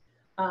that.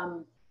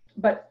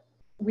 But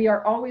we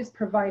are always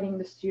providing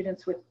the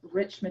students with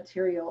rich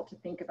material to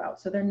think about.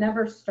 So they're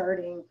never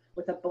starting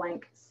with a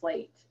blank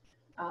slate.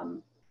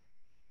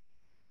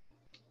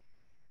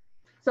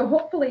 So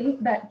hopefully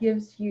that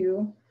gives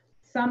you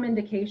some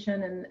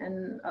indication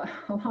and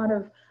a lot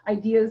of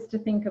ideas to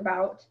think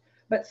about.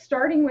 But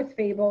starting with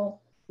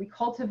Fable, we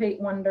cultivate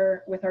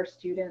wonder with our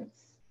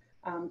students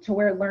to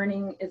where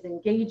learning is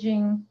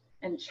engaging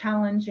and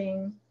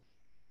challenging.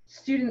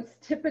 Students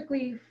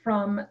typically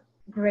from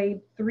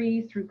grade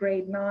 3 through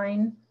grade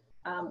 9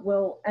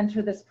 will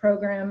enter this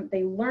program.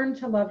 They learn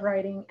to love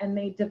writing and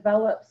they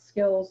develop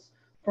skills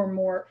for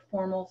more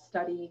formal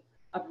study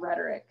of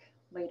rhetoric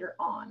later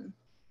on.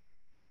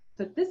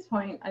 So at this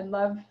point, I'd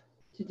love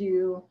to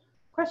do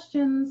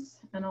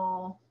questions, and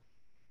I'll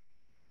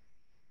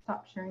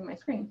stop sharing my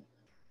screen.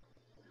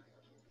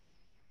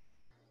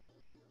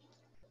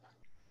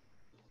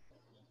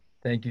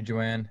 Thank you,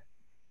 Joanne.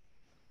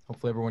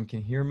 Hopefully everyone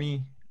can hear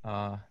me,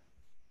 and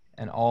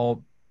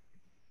I'll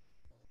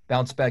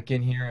bounce back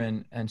in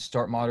here and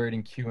start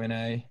moderating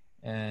Q&A.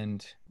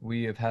 And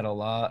we have had a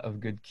lot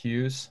of good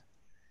cues,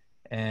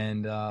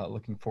 and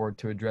looking forward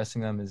to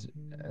addressing them, as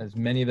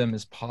many of them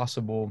as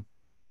possible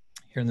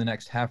here in the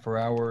next half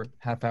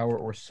hour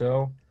or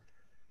so.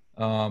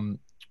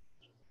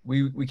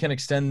 We can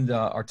extend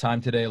our time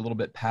today a little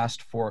bit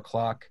past 4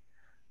 o'clock.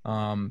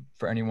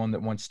 For anyone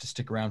that wants to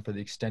stick around for the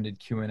extended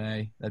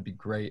Q&A, that'd be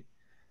great.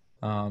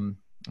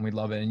 We'd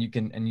love it. And you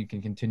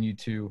can continue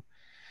to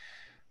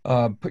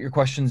put your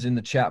questions in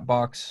the chat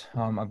box.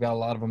 I've got a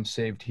lot of them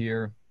saved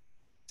here,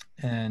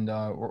 and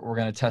we're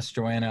going to test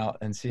Joanne out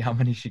and see how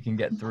many she can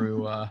get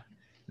through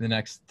the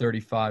next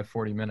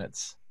 35-40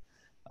 minutes.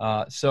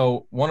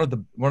 So one of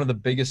the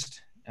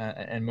biggest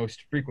and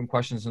most frequent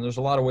questions, and there's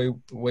a lot of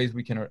ways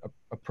we can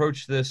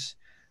approach this.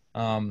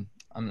 I'm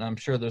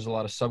sure there's a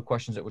lot of sub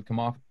questions that would come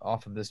off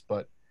of this,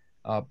 but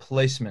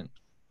placement,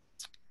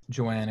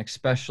 Joanne,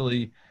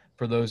 especially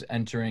for those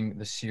entering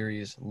the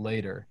series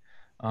later.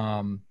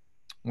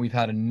 We've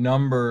had a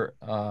number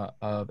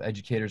of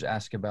educators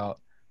ask about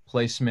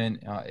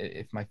placement.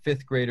 If my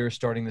 5th grader is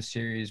starting the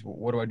series,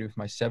 what do I do if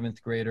my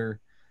 7th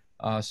grader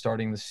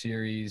starting the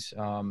series?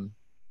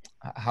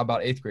 How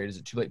about 8th grade? Is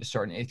it too late to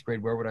start in 8th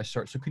grade? Where would I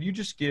start? So could you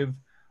just give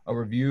a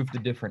review of the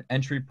different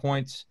entry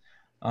points?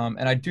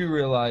 And I do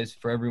realize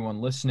for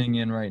everyone listening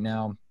in right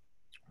now,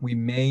 we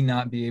may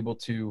not be able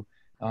to,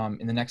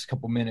 in the next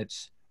couple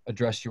minutes,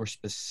 address your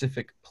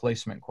specific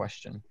placement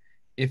question.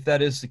 If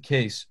that is the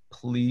case,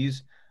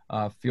 please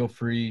feel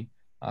free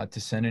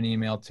to send an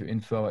email to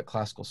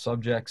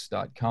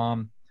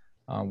info@classicalsubjects.com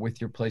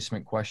with your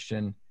placement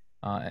question,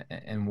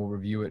 and we'll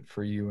review it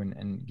for you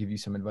and give you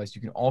some advice.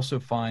 You can also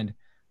find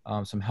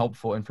some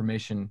helpful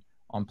information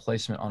on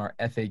placement on our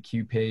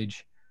FAQ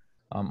page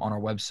on our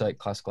website,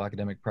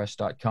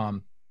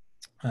 classicalacademicpress.com.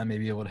 I may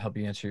be able to help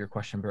you answer your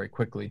question very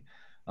quickly.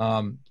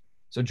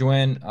 So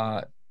Joanne,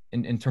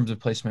 in terms of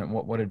placement,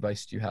 what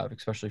advice do you have,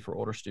 especially for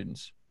older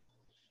students?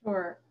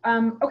 Sure.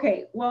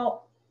 Okay,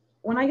 well,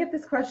 when I get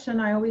this question,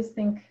 I always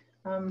think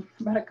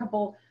about a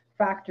couple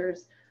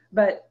factors.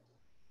 But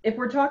if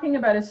we're talking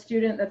about a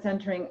student that's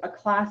entering a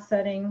class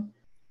setting,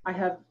 I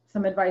have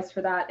some advice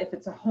for that. If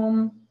it's a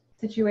home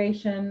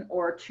situation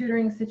or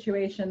tutoring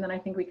situation, then I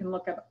think we can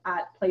look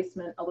at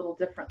placement a little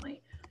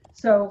differently.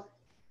 So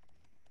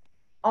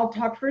I'll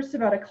talk first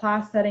about a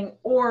class setting,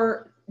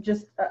 or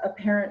just a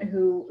parent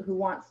who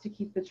wants to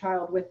keep the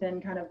child within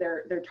kind of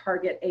their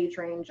target age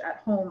range at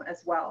home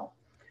as well.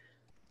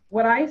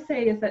 What I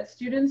say is that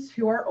students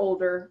who are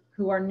older,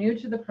 who are new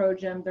to the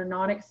program, they're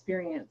not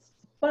experienced,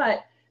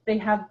 but they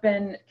have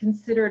been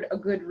considered a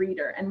good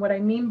reader. And what I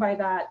mean by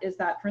that is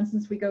that, for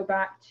instance, we go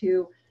back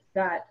to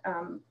that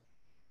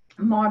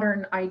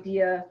modern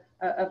idea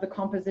of the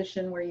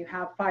composition where you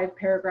have 5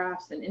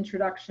 paragraphs, an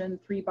introduction,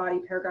 3 body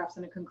paragraphs,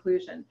 and a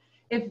conclusion.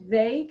 If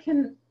they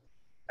can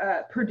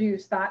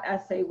produce that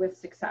essay with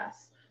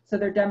success, so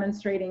they're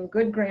demonstrating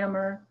good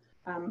grammar,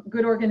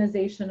 good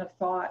organization of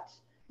thought,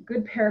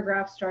 good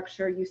paragraph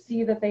structure. You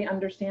see that they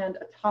understand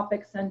a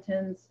topic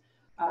sentence.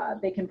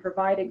 They can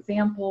provide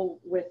example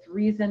with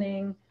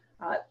reasoning.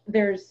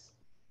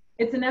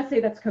 It's an essay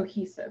that's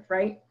cohesive,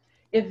 right?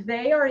 If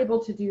they are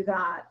able to do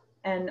that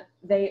and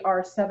they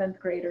are 7th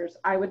graders,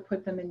 I would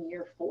put them in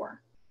year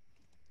 4.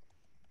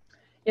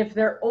 If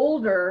they're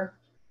older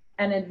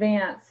and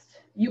advanced,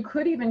 you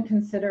could even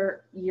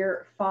consider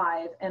year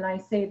 5. And I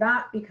say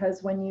that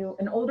because when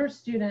an older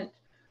student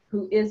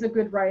who is a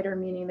good writer,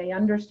 meaning they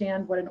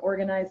understand what an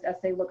organized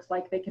essay looks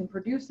like, they can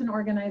produce an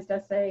organized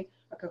essay,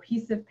 a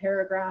cohesive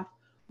paragraph.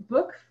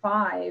 Book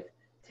 5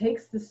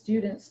 takes the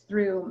students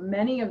through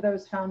many of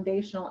those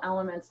foundational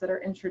elements that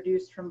are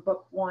introduced from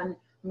book 1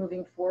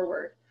 moving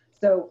forward.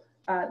 So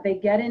they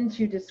get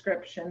into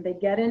description, they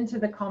get into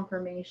the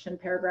confirmation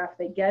paragraph,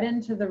 they get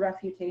into the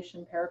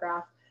refutation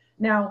paragraph.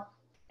 Now,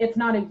 it's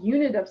not a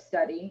unit of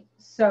study,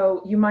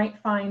 so you might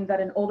find that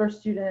an older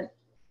student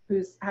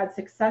who's had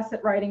success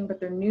at writing, but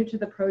they're new to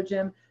the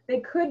ProGym, they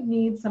could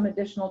need some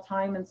additional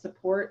time and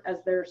support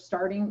as they're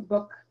starting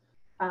book,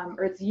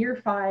 or it's year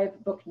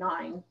 5, book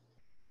 9,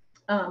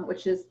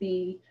 which is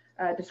the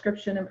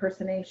description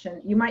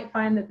impersonation. You might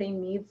find that they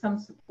need some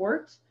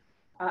support,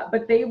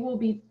 but they will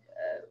be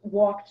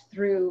walked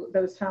through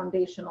those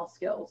foundational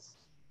skills.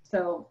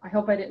 So I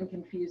hope I didn't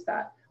confuse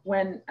that.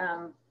 When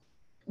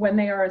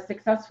they are a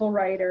successful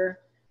writer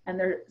and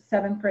they're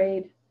 7th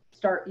grade,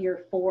 start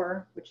year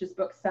 4, which is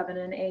book 7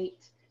 and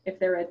 8. If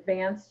they're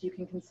advanced, you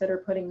can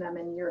consider putting them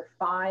in year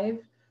 5.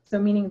 So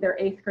meaning they're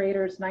 8th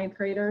graders, 9th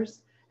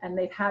graders, and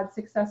they've had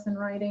success in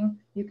writing,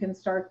 you can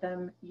start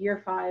them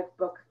year 5,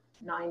 book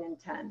 9 and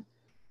 10.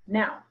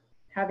 Now,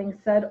 having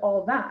said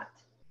all that,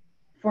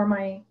 for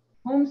my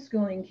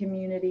homeschooling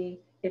community,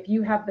 if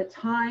you have the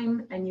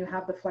time and you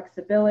have the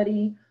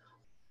flexibility,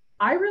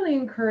 I really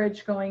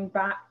encourage going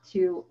back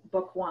to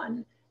book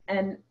 1.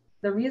 And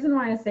the reason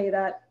why I say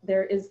that,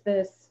 there is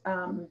this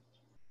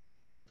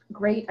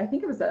great, I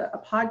think it was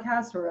a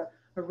podcast or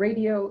a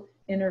radio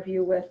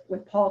interview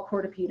with Paul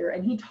Kortepeter,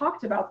 and he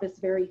talked about this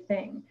very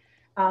thing.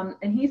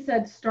 And he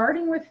said,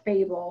 starting with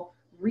Fable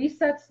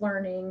resets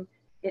learning,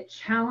 it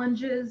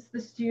challenges the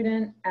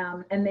student,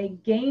 and they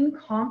gain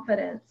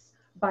confidence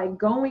by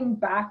going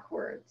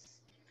backwards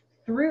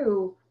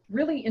through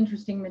really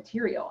interesting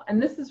material.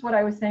 And this is what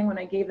I was saying when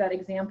I gave that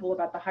example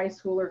about the high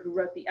schooler who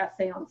wrote the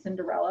essay on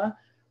Cinderella.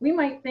 We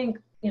might think,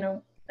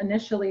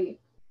 initially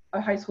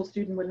a high school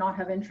student would not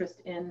have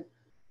interest in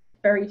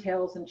fairy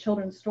tales and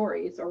children's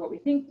stories, or what we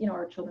think,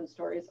 are children's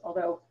stories,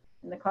 although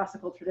in the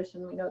classical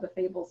tradition, we know the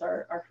fables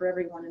are for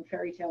everyone and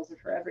fairy tales are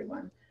for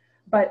everyone.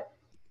 But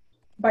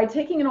by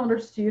taking an older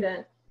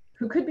student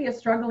who could be a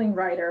struggling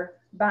writer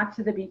back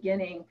to the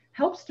beginning,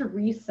 helps to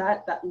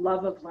reset that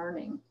love of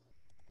learning,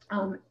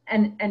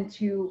 and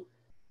to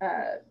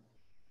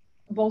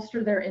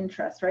bolster their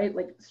interest, right?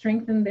 Like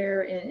strengthen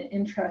their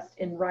interest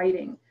in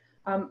writing.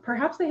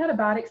 Perhaps they had a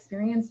bad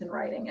experience in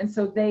writing, and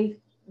so they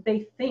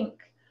think,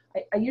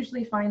 I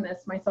usually find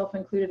this, myself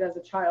included as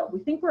a child, we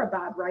think we're a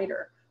bad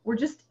writer. We're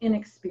just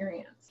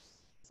inexperienced,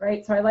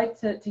 right? So I like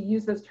to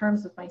use those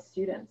terms with my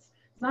students.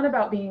 It's not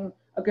about being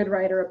a good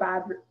writer, a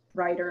bad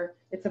writer.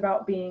 It's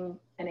about being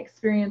an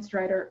experienced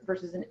writer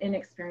versus an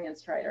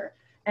inexperienced writer.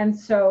 And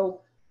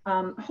so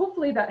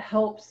hopefully that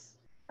helps.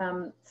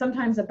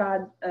 Sometimes a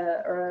bad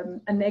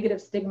or a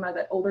negative stigma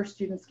that older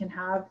students can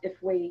have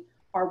if we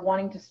are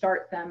wanting to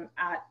start them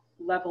at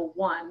level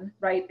 1,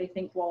 right? They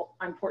think, well,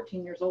 I'm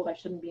 14 years old, I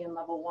shouldn't be in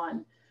level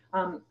 1.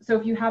 So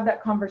if you have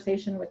that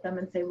conversation with them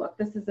and say, look,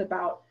 this is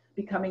about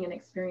becoming an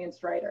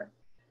experienced writer.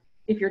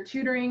 If you're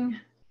tutoring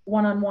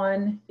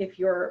one-on-one, if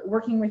you're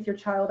working with your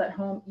child at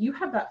home, you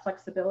have that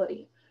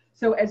flexibility.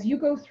 So as you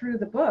go through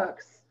the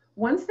books,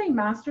 once they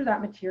master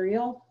that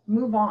material,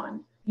 move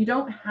on. You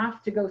don't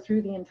have to go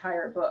through the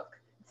entire book.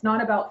 It's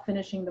not about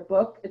finishing the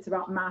book, it's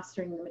about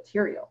mastering the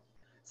material.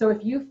 So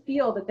if you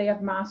feel that they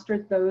have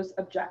mastered those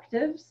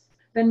objectives,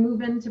 then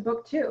move into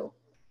book 2.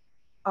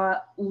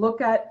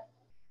 Look at,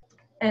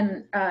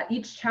 and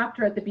each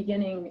chapter at the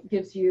beginning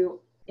gives you,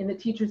 in the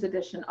teacher's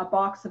edition, a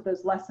box of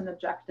those lesson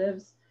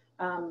objectives.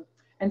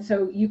 And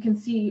so you can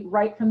see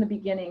right from the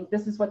beginning,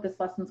 this is what this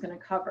lesson is going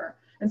to cover.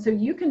 And so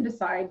you can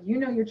decide,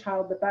 your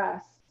child the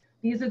best.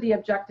 These are the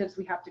objectives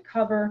we have to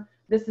cover.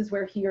 This is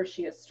where he or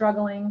she is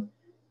struggling.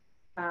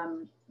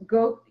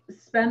 Go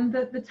spend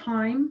the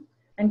time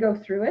and go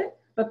through it,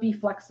 but be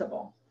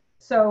flexible.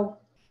 So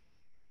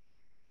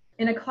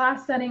in a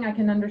class setting, I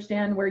can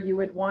understand where you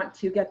would want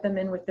to get them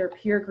in with their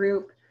peer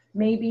group.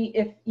 Maybe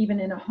if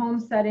even in a home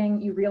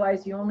setting, you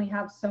realize you only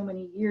have so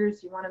many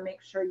years, you want to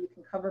make sure you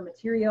can cover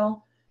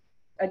material.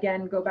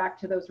 Again, go back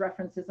to those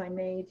references I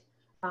made.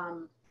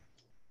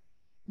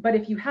 But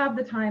if you have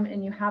the time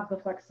and you have the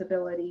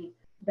flexibility,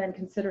 then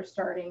consider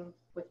starting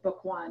with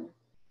book 1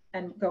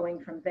 and going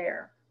from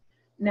there.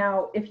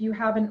 Now, if you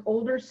have an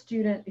older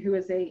student who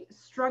is a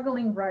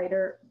struggling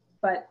writer,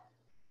 but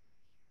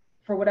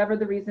for whatever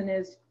the reason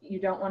is, you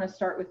don't want to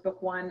start with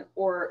book 1,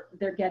 or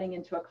they're getting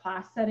into a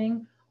class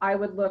setting, I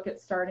would look at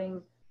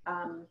starting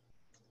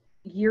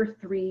year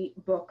 3,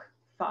 book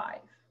 5.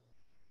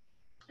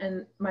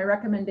 And my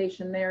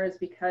recommendation there is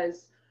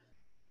because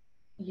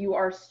you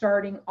are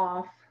starting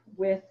off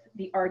with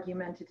the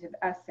argumentative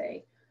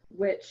essay,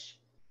 which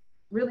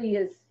really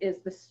is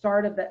the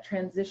start of that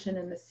transition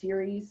in the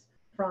series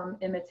from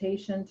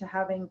imitation to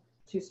having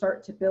to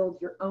start to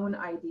build your own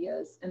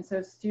ideas. And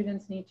so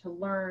students need to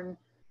learn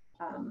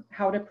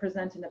how to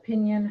present an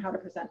opinion, how to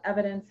present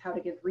evidence, how to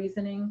give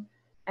reasoning.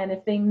 And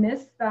if they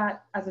miss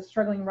that as a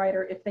struggling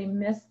writer, if they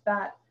miss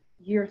that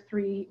year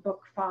 3,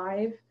 book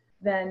 5,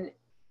 then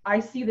I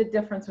see the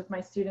difference with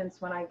my students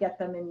when I get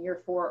them in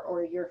year 4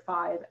 or year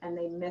 5 and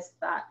they miss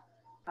that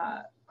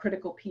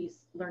critical piece,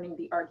 learning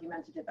the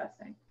argumentative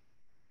essay.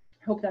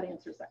 Hope that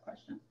answers that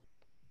question.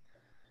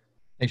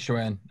 Thanks,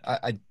 Joanne.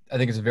 I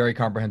think it's a very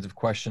comprehensive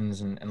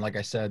questions. And like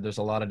I said, there's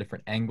a lot of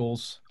different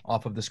angles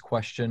off of this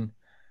question.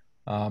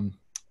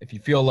 If you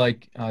feel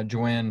like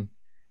Joanne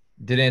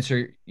did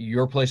answer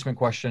your placement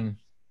question,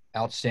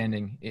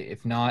 outstanding.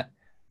 If not,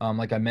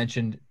 like I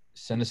mentioned,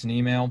 send us an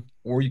email,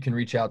 or you can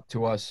reach out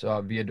to us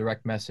via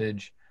direct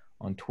message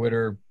on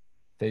Twitter,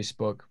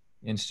 Facebook,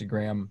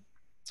 Instagram,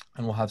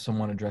 and we'll have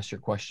someone address your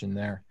question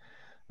there.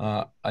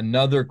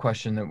 Another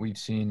question that we've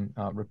seen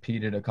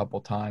repeated a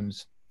couple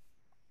times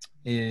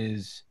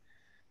is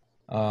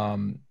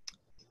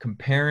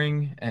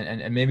comparing,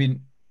 and maybe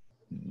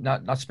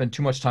not spend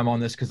too much time on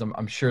this, because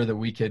I'm sure that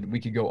we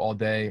could go all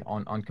day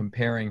on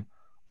comparing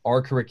our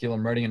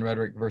curriculum, Writing and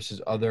Rhetoric,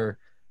 versus other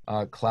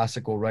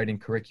classical writing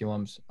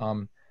curriculums.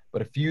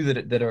 But a few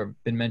that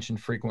have been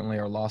mentioned frequently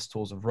are Lost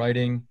Tools of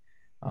Writing,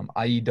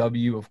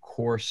 IEW, of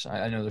course.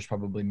 I know there's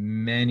probably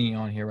many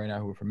on here right now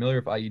who are familiar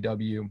with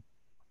IEW,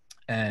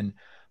 and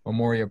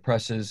Memoria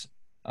Press's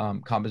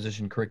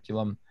composition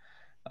curriculum.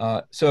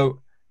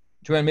 So,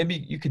 Joanne, maybe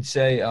you could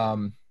say,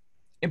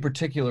 in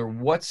particular,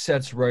 what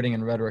sets Writing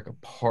and Rhetoric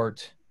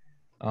apart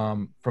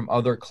from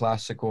other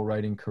classical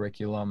writing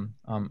curriculum?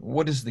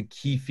 What is the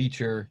key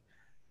feature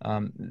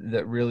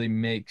that really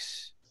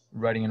makes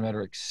Writing and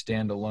Rhetoric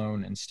stand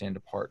alone and stand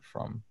apart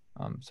from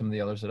some of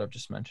the others that I've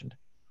just mentioned?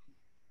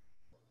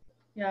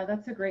 Yeah,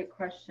 that's a great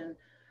question.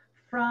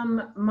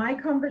 From my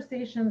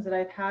conversations that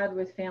I've had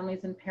with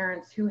families and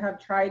parents who have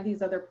tried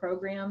these other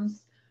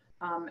programs,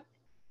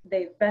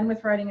 they've been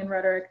with Writing and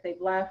Rhetoric,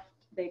 they've left,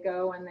 they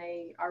go and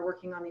they are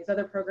working on these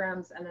other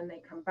programs, and then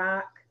they come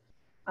back.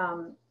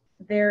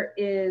 There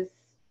is,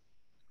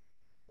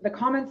 the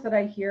comments that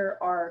I hear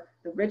are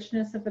the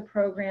richness of the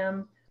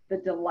program, the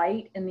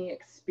delight in the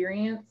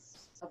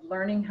experience of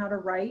learning how to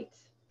write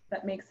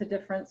that makes a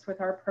difference with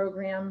our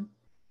program.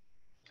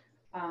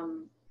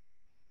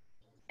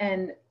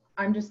 And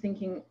I'm just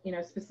thinking,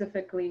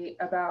 specifically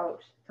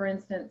about, for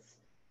instance,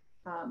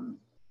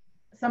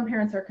 some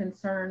parents are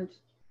concerned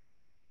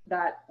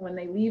that when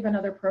they leave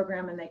another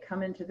program and they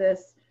come into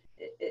this,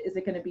 is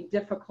it going to be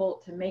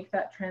difficult to make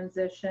that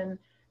transition?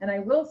 And I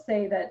will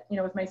say that,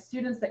 with my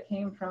students that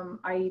came from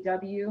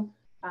IEW,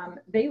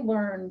 they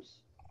learned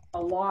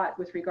a lot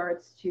with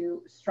regards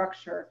to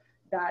structure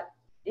that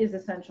is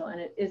essential and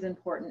it is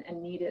important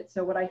and needed.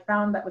 So what I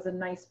found that was a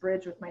nice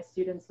bridge with my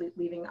students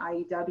leaving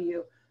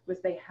IEW was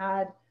they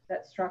had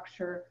that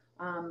structure,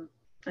 and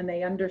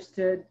they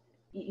understood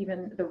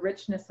even the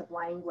richness of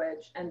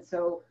language. And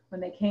so when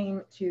they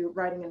came to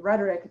Writing and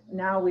Rhetoric,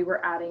 now we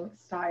were adding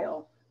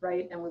style,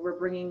 right? And we were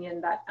bringing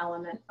in that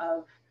element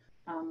of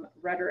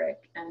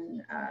rhetoric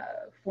and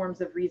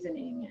forms of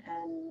reasoning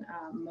and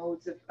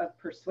modes of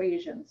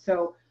persuasion.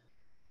 So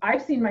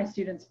I've seen my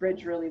students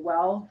bridge really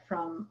well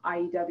from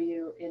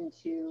IEW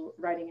into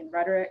Writing and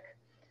Rhetoric.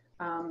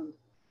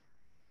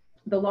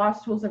 The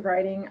Lost Tools of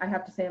Writing, I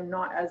have to say I'm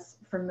not as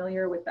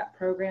familiar with that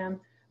program,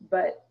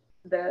 but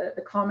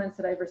the comments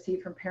that I've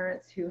received from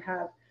parents who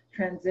have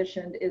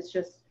transitioned is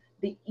just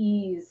the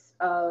ease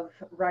of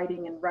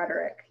Writing and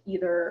Rhetoric,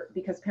 either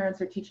because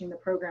parents are teaching the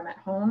program at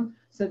home,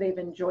 so they've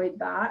enjoyed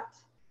that.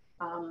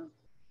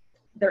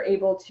 They're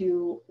able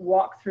to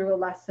walk through a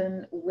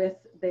lesson with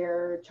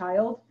their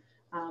child.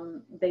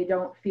 They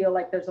don't feel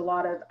like there's a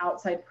lot of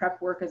outside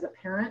prep work as a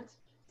parent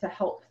to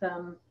help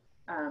them,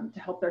 to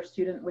help their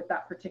student with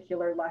that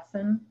particular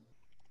lesson.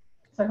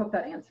 So I hope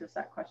that answers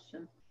that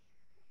question.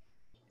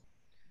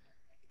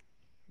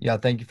 Yeah,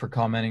 thank you for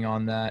commenting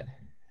on that.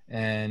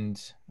 And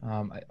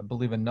I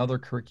believe another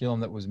curriculum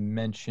that was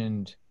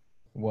mentioned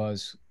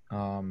was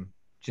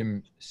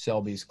Jim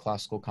Selby's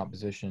classical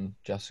composition.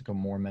 Jessica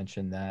Moore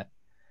mentioned that.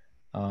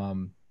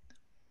 And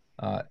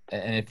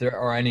if there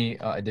are any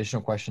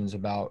additional questions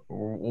about,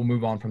 we'll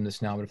move on from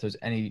this now, but if there's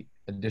any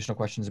additional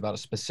questions about a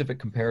specific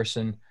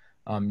comparison,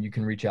 you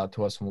can reach out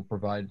to us and we'll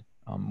provide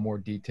more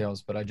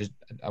details. But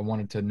I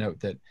wanted to note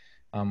that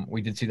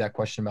we did see that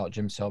question about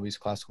Jim Selby's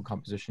classical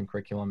composition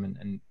curriculum,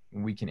 and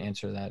we can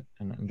answer that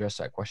and address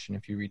that question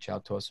if you reach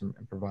out to us and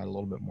provide a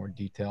little bit more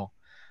detail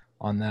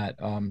on that.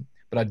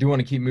 But I do want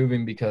to keep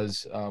moving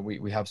because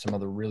we have some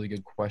other really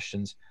good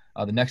questions.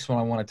 The next one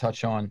I want to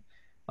touch on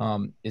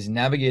is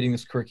navigating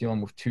this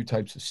curriculum with two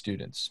types of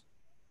students.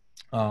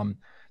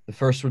 The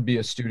first would be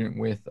a student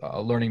with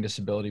a learning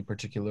disability,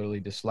 particularly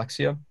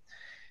dyslexia.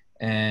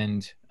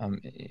 and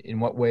in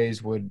what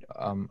ways would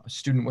a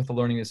student with a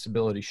learning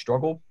disability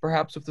struggle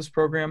perhaps with this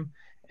program,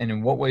 and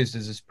in what ways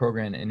does this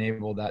program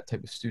enable that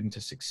type of student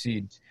to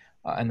succeed?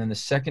 And then the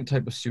second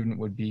type of student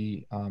would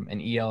be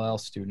an ELL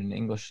student, an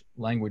English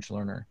language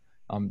learner.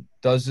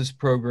 Does this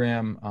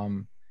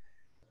program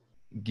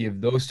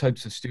give those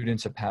types of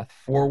students a path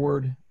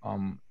forward,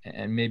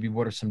 and maybe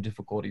what are some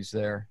difficulties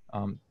there?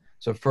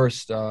 So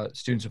first,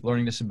 students with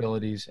learning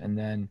disabilities, and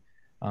then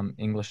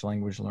English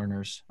language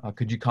learners.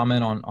 Could you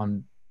comment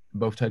on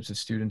both types of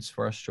students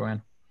for us,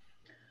 Joanne?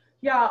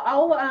 Yeah,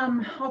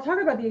 I'll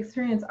talk about the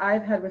experience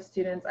I've had with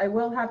students. I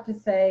will have to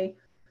say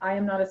I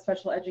am not a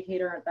special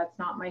educator. That's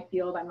not my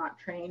field. I'm not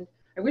trained.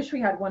 I wish we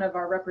had one of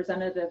our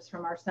representatives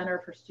from our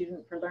Center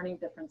for Learning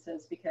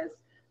Differences, because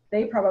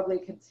they probably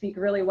could speak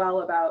really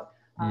well about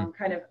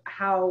kind of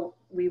how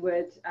we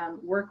would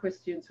work with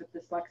students with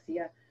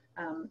dyslexia,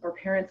 or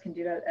parents can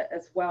do that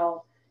as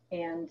well,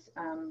 and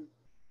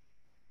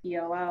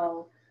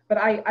ELL. But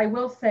I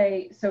will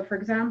say, so for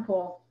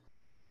example,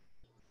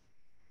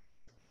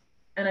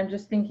 and I'm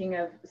just thinking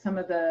of some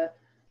of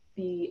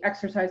the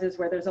exercises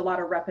where there's a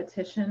lot of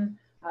repetition,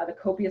 the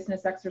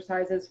copiousness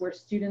exercises where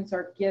students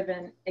are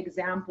given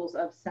examples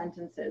of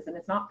sentences, and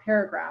it's not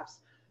paragraphs.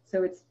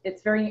 So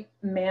it's very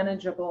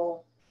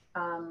manageable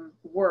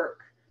work.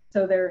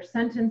 So there are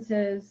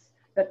sentences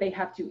that they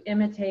have to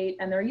imitate,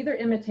 and they're either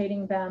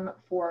imitating them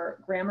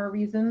for grammar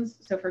reasons.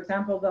 So for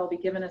example, they'll be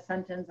given a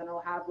sentence and it'll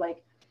have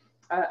like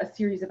a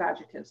series of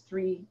adjectives,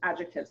 3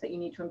 adjectives that you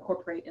need to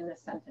incorporate in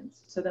this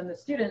sentence. So then the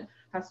student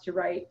has to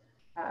write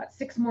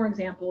 6 more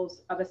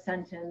examples of a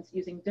sentence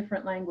using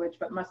different language,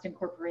 but must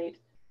incorporate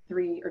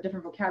 3, or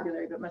different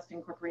vocabulary, but must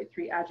incorporate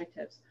 3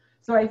 adjectives.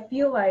 So I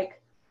feel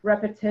like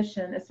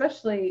repetition,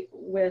 especially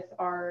with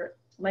our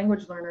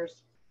language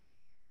learners,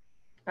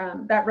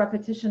 that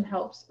repetition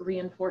helps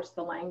reinforce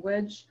the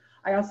language.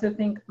 I also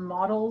think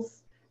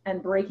models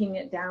and breaking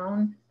it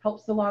down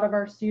helps a lot of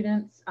our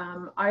students.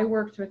 I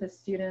worked with a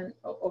student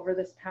over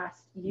this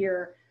past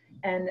year,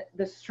 and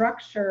the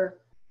structure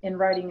in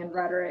Writing and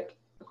Rhetoric,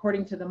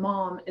 according to the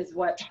mom, is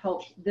what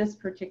helped this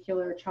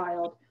particular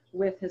child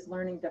with his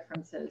learning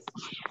differences.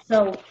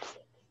 So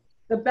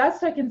the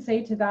best I can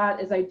say to that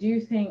is I do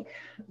think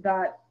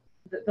that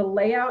the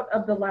layout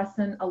of the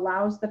lesson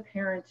allows the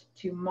parent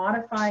to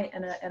modify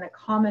and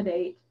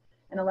accommodate,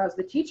 and allows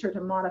the teacher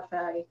to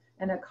modify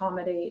and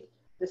accommodate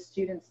the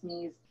student's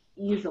needs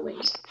easily.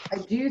 I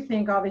do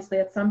think obviously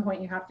at some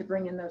point you have to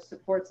bring in those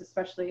supports,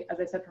 especially as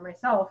I said for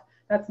myself,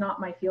 that's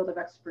not my field of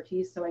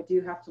expertise. So I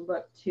do have to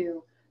look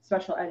to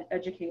special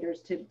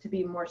educators to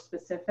be more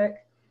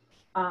specific.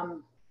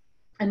 And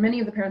many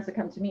of the parents that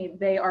come to me,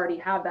 they already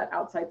have that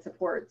outside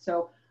support.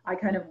 So I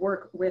kind of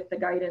work with the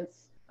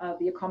guidance of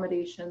the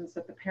accommodations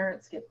that the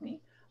parents give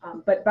me.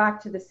 But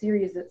back to the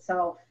series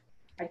itself,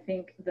 I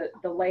think that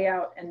the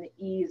layout and the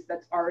ease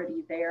that's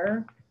already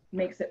there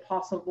makes it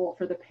possible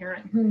for the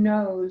parent who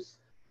knows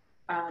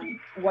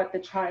what the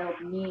child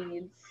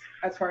needs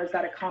as far as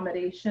that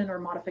accommodation or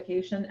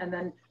modification. And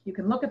then you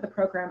can look at the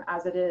program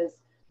as it is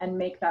and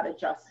make that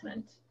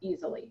adjustment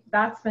easily.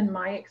 That's been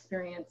my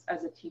experience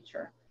as a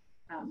teacher.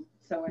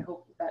 So I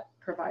hope that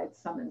provides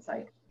some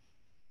insight.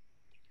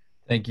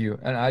 Thank you.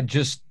 And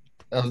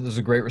that was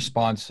a great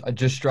response. I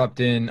just dropped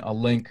in a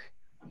link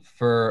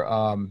for,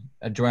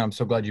 Joanne, I'm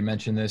so glad you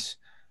mentioned this.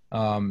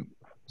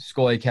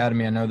 Scholé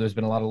Academy, I know there's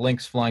been a lot of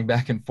links flying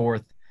back and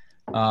forth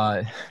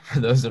for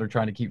those that are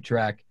trying to keep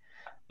track.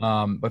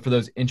 But for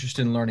those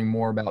interested in learning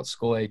more about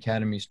Scholé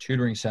Academy's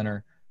tutoring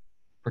center,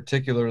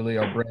 particularly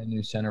our brand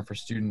new center for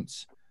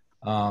students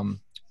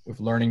with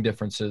learning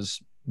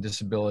differences,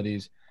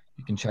 disabilities,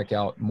 you can check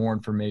out more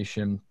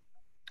information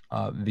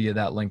via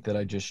that link that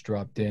I just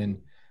dropped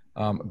in.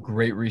 A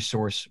great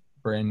resource,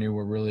 brand new.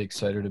 We're really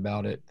excited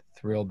about it,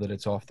 thrilled that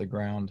it's off the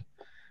ground,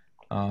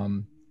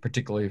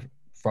 particularly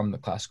from the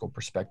classical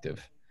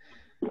perspective.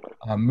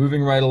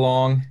 Moving right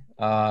along,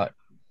 a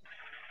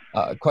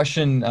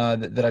question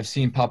that I've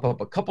seen pop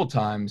up a couple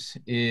times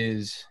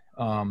is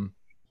kind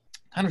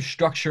of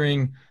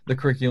structuring the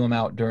curriculum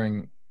out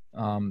during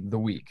the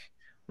week,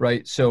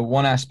 right? So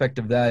one aspect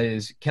of that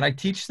is, can I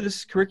teach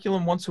this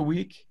curriculum once a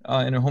week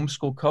in a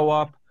homeschool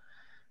co-op?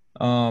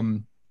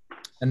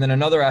 And then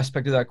another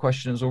aspect of that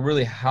question is, well,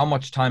 really, how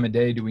much time a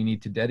day do we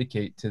need to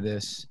dedicate to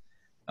this?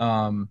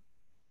 And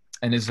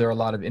is there a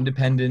lot of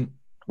independent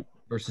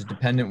versus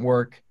dependent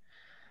work?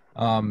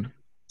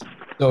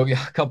 So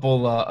yeah, a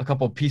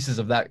couple pieces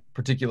of that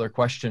particular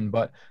question,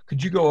 but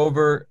could you go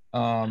over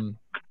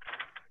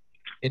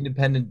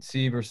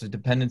independency versus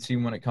dependency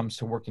when it comes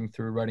to working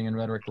through writing and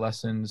rhetoric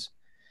lessons?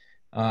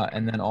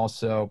 And then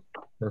also,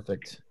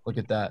 perfect, look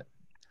at that.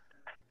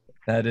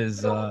 That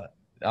is,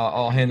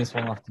 I'll hand this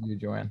one off to you,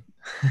 Joanne.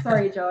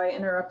 Sorry, Joe, I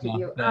interrupted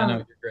you. No,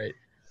 you're great.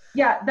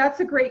 Yeah,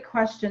 that's a great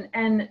question.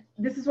 And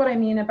this is what I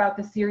mean about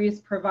the series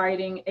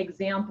providing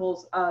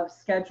examples of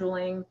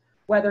scheduling,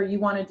 whether you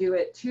want to do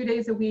it 2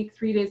 days a week,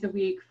 3 days a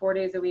week, 4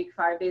 days a week,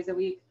 5 days a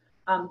week.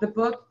 The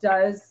book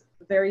does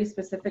very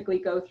specifically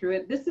go through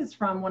it. This is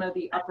from one of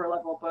the upper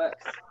level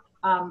books.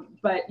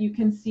 But you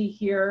can see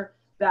here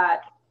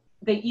that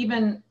they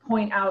even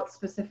point out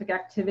specific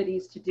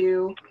activities to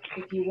do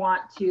if you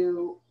want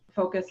to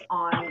focus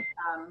on,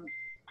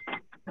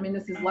 I mean,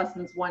 this is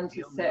lessons 1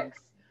 to 6,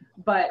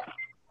 but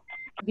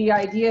the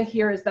idea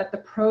here is that the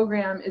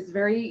program is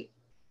very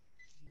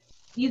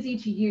easy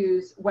to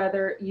use,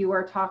 whether you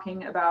are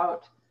talking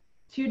about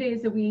 2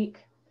 days a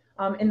week.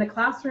 In the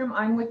classroom,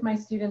 I'm with my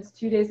students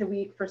 2 days a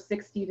week for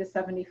 60 to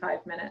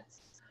 75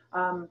 minutes.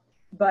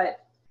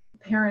 But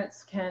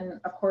parents can,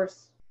 of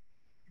course,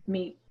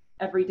 meet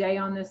every day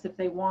on this if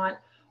they want.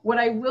 What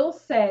I will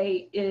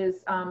say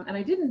is, and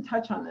I didn't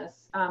touch on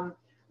this,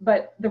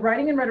 but the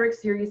Writing and Rhetoric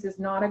series is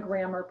not a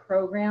grammar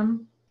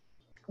program.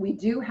 We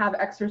do have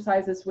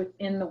exercises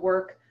within the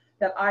work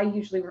that I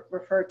usually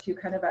refer to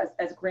kind of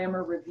as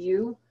grammar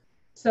review.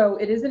 So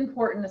it is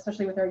important,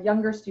 especially with our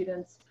younger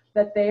students,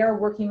 that they are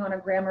working on a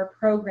grammar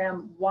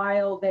program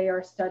while they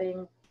are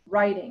studying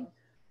writing.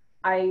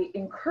 I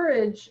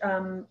encourage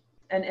and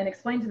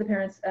explain to the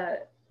parents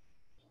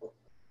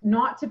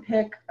not to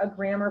pick a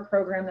grammar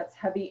program that's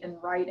heavy in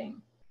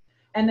writing.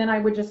 And then I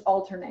would just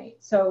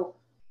alternate. So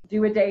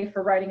do a day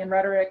for writing and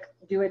rhetoric,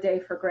 do a day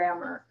for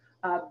grammar.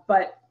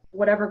 But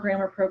whatever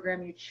grammar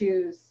program you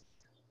choose,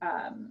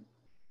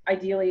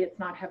 ideally it's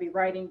not heavy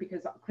writing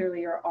because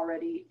clearly you're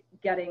already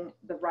getting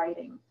the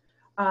writing.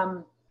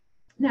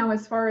 Now,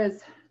 as far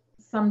as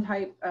some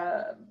types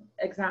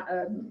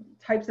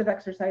of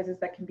exercises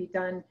that can be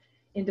done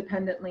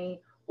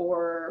independently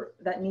or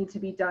that need to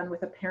be done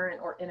with a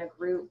parent or in a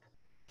group,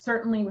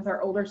 certainly with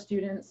our older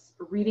students,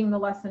 reading the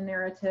lesson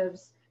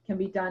narratives can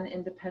be done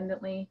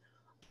independently.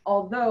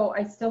 Although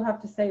I still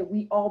have to say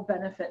we all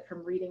benefit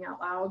from reading out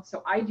loud.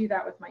 So I do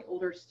that with my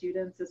older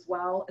students as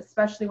well,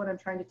 especially when I'm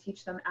trying to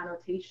teach them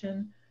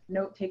annotation,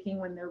 note-taking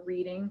when they're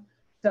reading.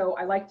 So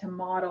I like to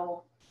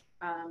model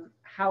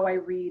how I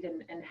read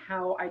and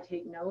how I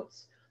take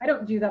notes. I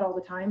don't do that all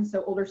the time.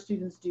 So older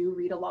students do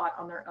read a lot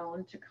on their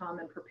own to come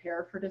and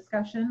prepare for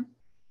discussion.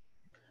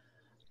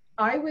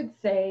 I would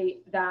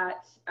say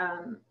that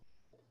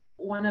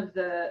one of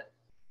the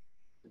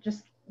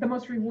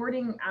most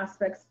rewarding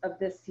aspects of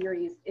this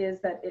series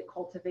is that it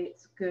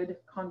cultivates good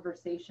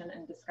conversation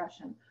and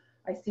discussion.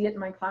 I see it in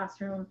my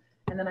classroom,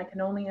 and then I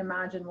can only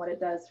imagine what it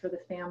does for the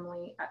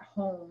family at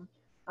home.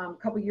 A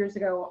couple years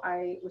ago,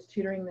 I was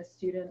tutoring this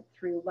student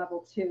through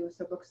level 2,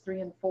 so books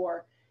 3 and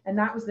 4, and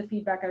that was the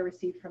feedback I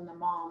received from the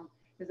mom,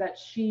 is that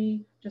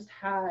she just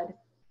had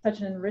such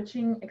an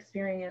enriching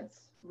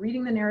experience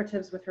reading the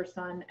narratives with her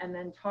son and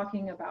then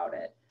talking about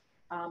it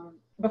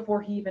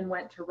before he even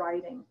went to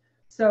writing.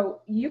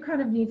 So you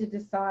kind of need to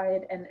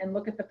decide and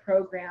look at the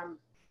program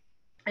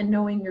and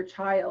knowing your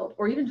child,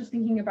 or even just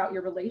thinking about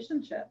your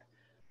relationship.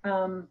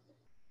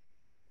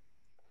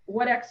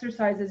 What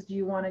exercises do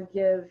you want to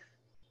give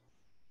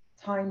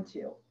time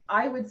to?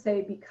 I would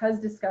say, because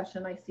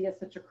discussion I see as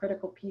such a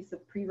critical piece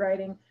of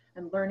pre-writing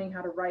and learning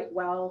how to write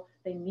well,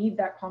 they need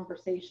that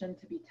conversation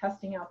to be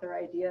testing out their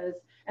ideas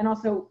and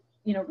also,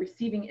 you know,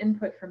 receiving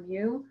input from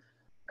you.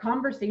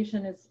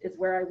 Conversation is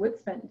where I would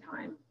spend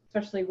time,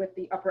 especially with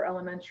the upper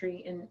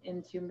elementary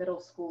into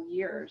middle school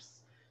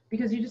years,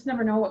 because you just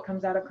never know what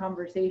comes out of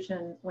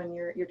conversation when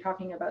you're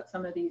talking about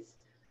some of these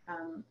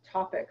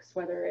topics,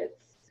 whether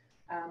it's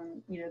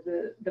you know,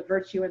 the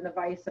virtue and the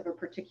vice of a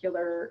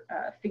particular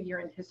figure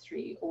in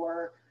history,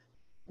 or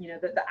you know,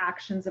 the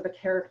actions of a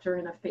character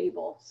in a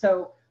fable.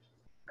 So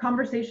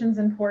conversation's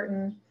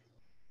important.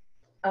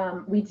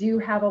 We do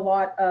have a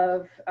lot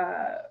of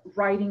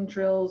writing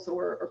drills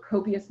or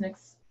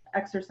copiousness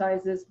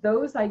exercises.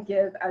 Those I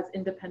give as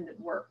independent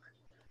work.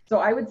 So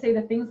I would say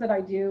the things that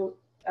I do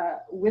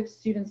with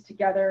students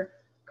together,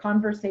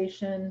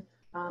 conversation,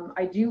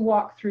 I do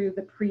walk through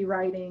the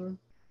pre-writing,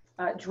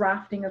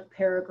 drafting of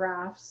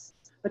paragraphs,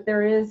 but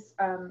there is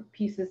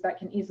pieces that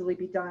can easily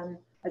be done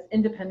as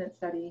independent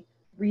study,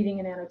 reading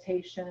and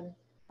annotation,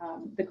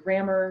 the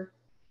grammar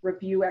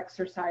review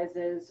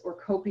exercises or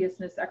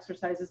copiousness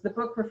exercises. The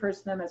book refers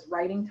to them as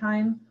writing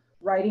time.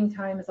 Writing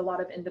time is a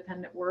lot of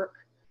independent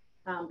work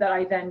that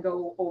I then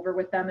go over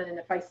with them. And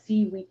if I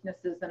see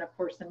weaknesses, then of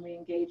course, then we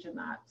engage in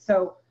that.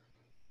 So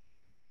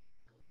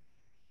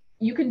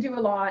you can do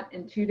a lot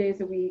in 2 days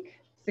a week,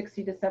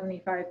 60 to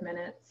 75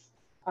 minutes.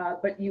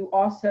 But you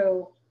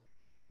also,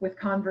 with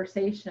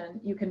conversation,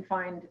 you can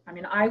find, I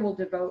mean, I will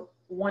devote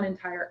 1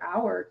 entire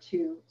hour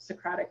to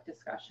Socratic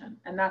discussion,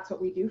 and that's what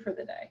we do for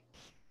the day.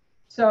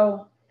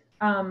 So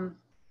when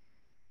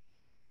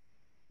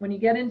you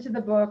get into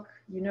the book,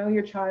 you know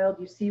your child,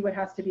 you see what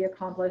has to be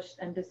accomplished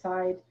and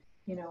decide,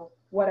 you know,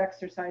 what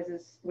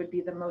exercises would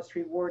be the most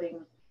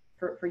rewarding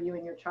for you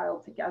and your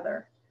child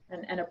together,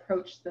 and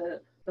approach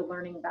the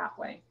learning that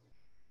way.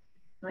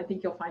 And I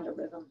think you'll find a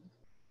rhythm.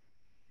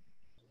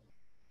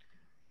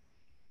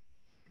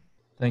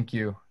 Thank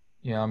you.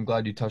 Yeah, I'm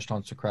glad you touched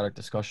on Socratic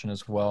discussion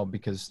as well,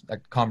 because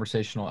that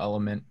conversational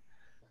element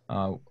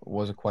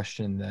was a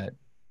question that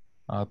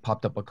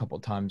popped up a couple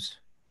of times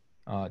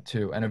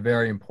too, and a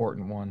very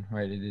important one,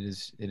 right? It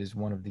is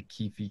one of the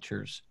key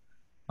features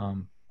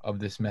of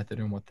this method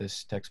and what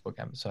this textbook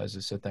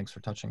emphasizes. So thanks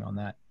for touching on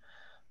that.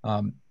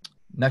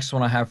 Next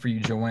one I have for you,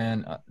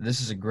 Joanne,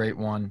 this is a great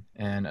one,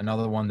 and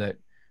another one that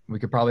we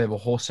could probably have a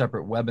whole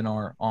separate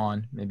webinar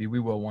on. Maybe we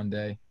will one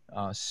day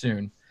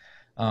soon.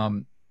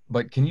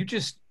 But can you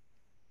just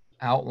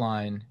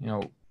outline,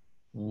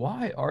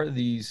 why are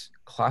these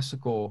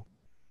classical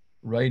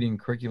writing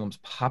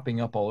curriculums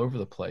popping up all over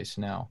the place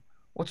now?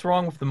 What's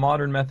wrong with the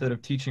modern method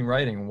of teaching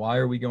writing? Why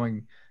are we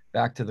going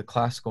back to the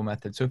classical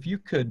method? So if you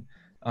could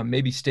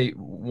maybe state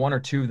one or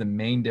two of the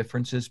main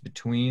differences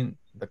between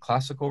the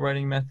classical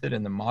writing method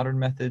and the modern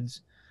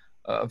methods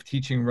of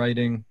teaching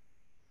writing,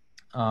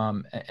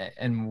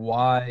 and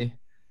why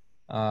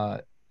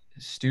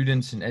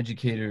students and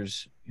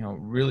educators,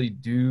 really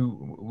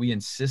we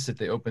insist that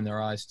they open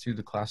their eyes to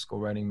the classical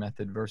writing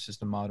method versus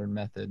the modern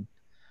method.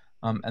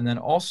 And then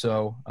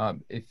also,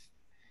 if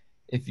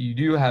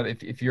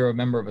you're a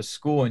member of a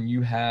school and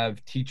you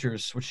have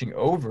teachers switching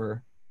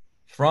over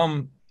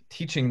from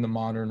teaching the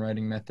modern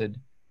writing method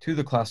to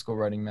the classical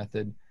writing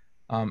method,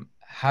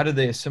 how do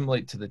they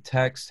assimilate to the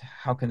text?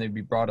 How can they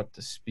be brought up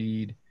to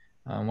speed?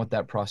 What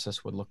that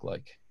process would look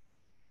like?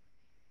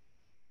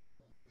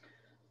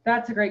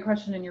 That's a great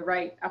question, and you're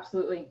right.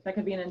 Absolutely. That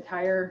could be an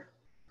entire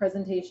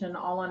presentation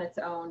all on its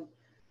own,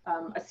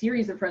 a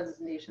series of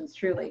presentations,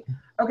 truly.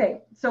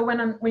 Okay, so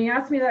when you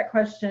asked me that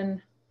question,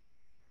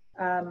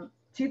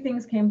 two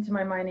things came to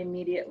my mind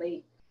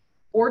immediately: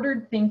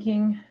 ordered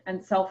thinking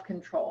and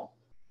self-control.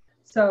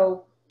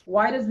 So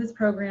why does this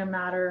program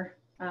matter?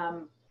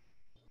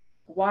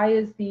 Why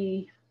is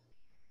this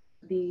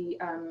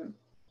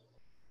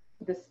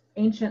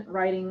ancient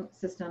writing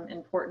system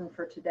important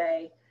for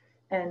today?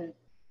 And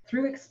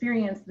through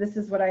experience, this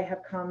is what I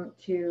have come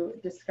to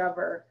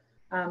discover.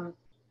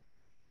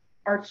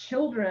 Our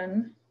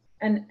children,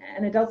 and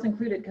adults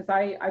included, because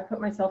I put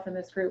myself in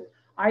this group,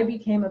 I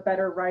became a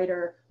better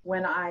writer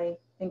when I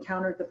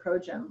encountered the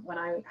ProGym, when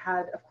I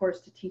had, of course,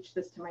 to teach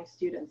this to my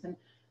students. And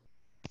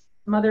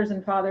mothers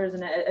and fathers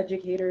and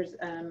educators,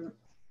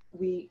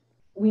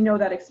 we know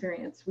that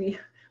experience. We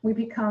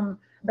become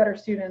better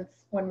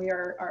students when we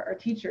are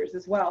teachers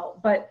as well.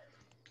 But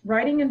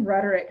writing and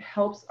rhetoric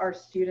helps our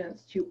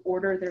students to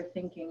order their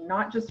thinking,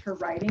 not just for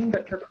writing,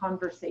 but for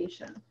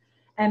conversation.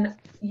 And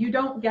you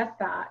don't get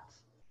that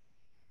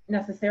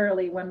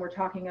necessarily when we're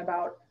talking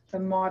about the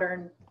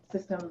modern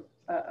system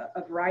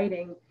of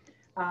writing.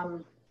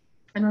 And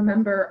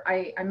remember,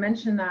 I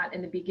mentioned that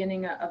in the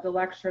beginning of the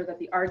lecture, that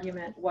the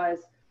argument was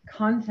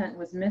content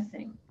was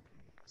missing.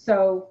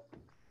 So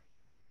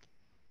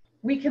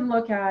we can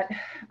look at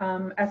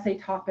essay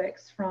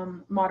topics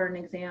from modern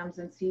exams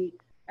and see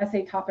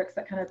essay topics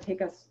that kind of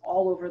take us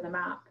all over the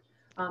map.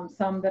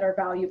 Some that are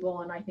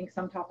valuable, and I think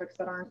some topics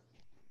that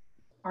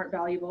aren't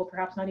valuable,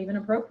 perhaps not even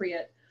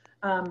appropriate.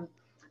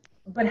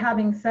 But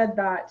having said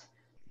that,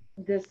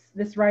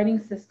 this writing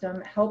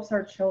system helps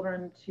our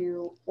children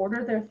to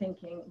order their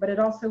thinking, but it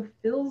also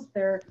fills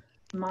their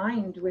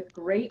mind with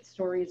great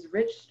stories,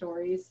 rich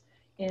stories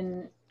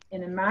in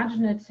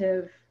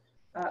imaginative,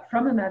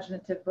 from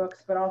imaginative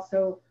books, but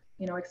also,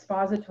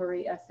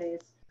 expository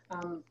essays,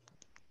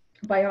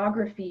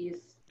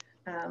 biographies.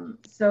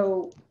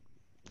 So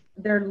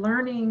they're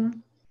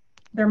learning,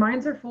 their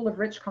minds are full of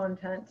rich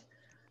content,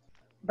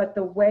 but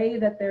the way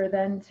that they're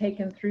then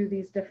taken through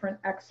these different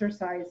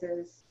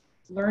exercises,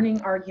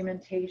 learning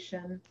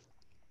argumentation,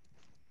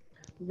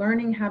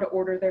 learning how to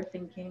order their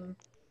thinking,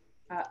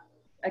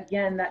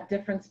 again, that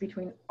difference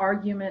between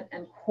argument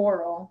and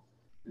quarrel,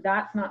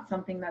 that's not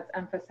something that's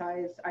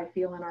emphasized, I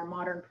feel, in our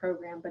modern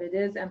program, but it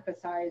is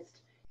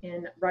emphasized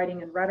in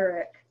writing and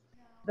rhetoric.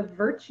 The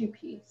virtue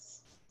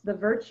piece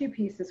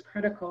is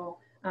critical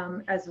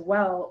as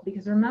well,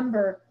 because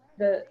remember,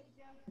 the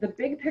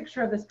big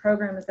picture of this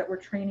program is that we're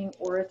training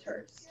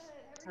orators,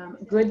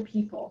 good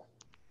people,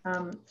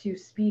 to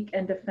speak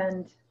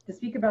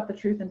about the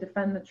truth and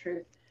defend the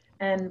truth.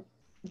 And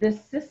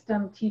this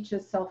system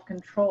teaches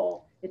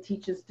self-control, it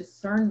teaches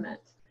discernment.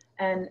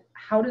 And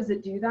how does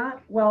it do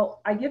that?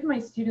 Well, I give my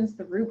students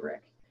the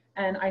rubric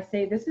and I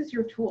say, this is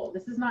your tool.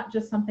 This is not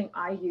just something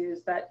I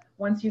use, that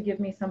once you give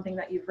me something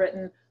that you've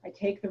written, I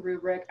take the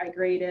rubric, I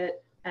grade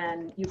it,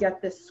 and you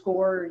get this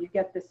score or you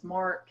get this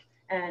mark,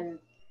 and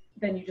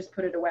then you just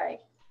put it away.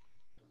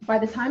 By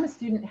the time a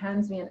student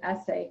hands me an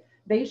essay,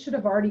 they should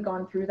have already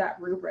gone through that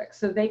rubric,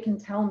 so they can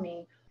tell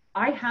me,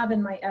 I have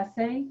in my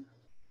essay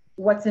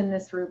what's in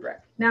this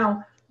rubric.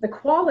 Now, the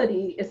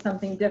quality is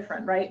something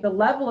different, right? The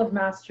level of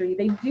mastery,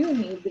 they do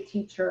need the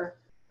teacher,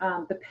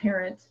 the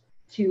parent,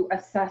 to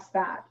assess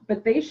that,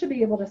 but they should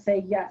be able to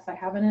say, yes, I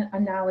have an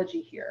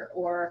analogy here,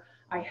 or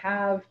I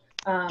have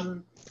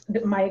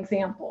my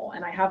example,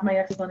 and I have my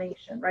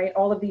explanation, right?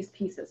 All of these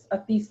pieces, a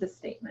thesis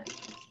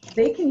statement.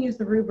 They can use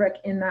the rubric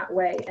in that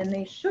way, and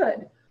they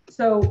should.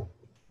 So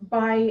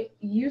by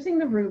using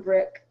the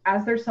rubric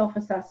as their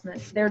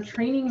self-assessment, they're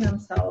training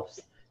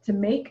themselves to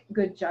make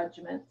good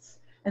judgments.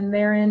 And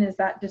therein is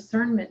that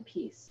discernment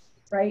piece,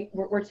 right?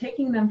 We're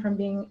taking them from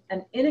being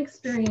an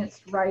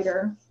inexperienced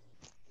writer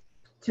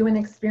to an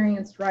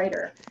experienced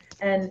writer.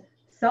 And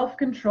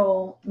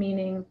self-control,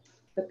 meaning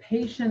the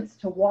patience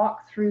to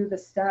walk through the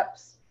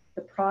steps, the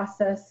the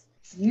process,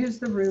 use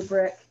the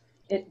rubric.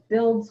 It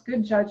builds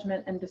good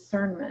judgment and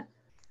discernment.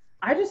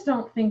 I just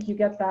don't think you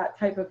get that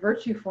type of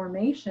virtue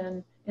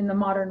formation in the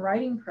modern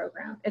writing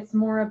program. It's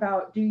more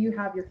about, do you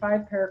have your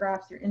 5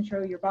 paragraphs, your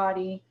intro, your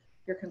body,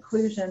 your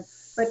conclusion,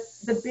 but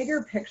the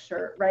bigger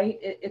picture, right?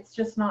 It's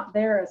just not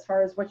there as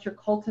far as what you're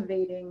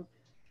cultivating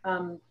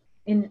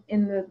in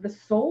the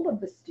soul of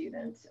the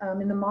student,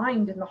 in the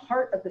mind, in the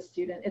heart of the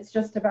student. It's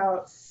just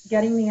about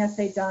getting the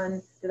essay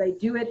done. Did I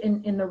do it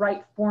in the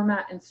right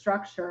format and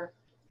structure?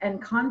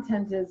 And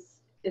content is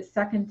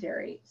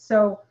secondary.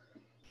 So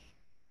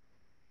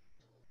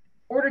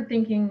ordered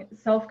thinking,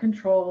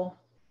 self-control,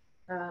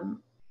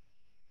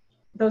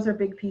 those are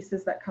big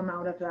pieces that come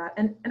out of that.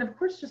 And of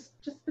course,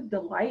 just the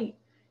delight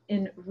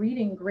in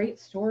reading great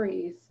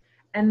stories,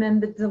 and then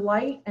the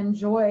delight and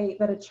joy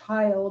that a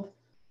child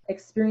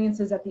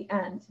experiences at the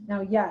end.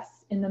 Now,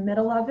 yes, in the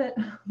middle of it,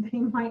 they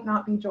might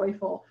not be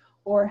joyful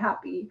or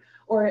happy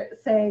or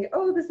say,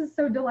 oh, this is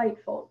so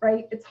delightful,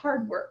 right? It's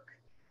hard work.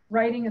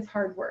 Writing is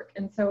hard work.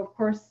 And so, of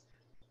course,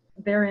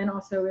 therein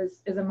also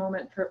is a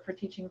moment for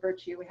teaching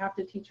virtue. We have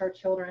to teach our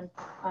children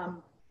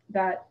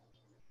that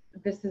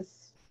this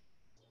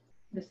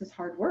is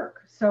hard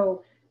work.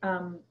 So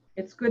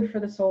it's good for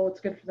the soul,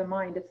 it's good for the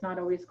mind. It's not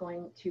always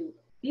going to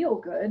feel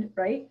good,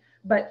 right?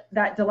 But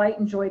that delight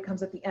and joy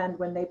comes at the end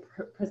when they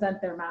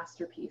present their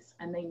masterpiece,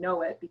 and they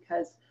know it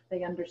because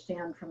they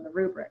understand from the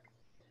rubric,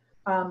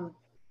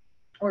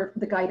 or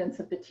the guidance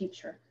of the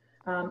teacher,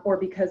 or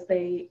because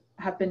they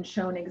have been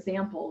shown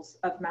examples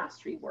of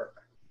mastery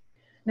work.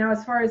 Now,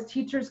 as far as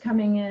teachers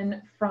coming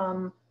in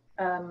from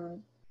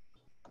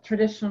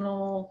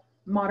traditional,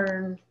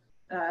 modern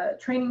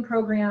training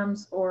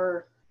programs,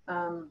 or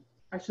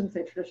I shouldn't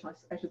say traditional,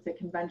 I should say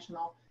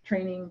conventional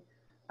training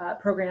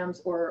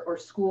programs or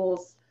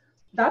schools,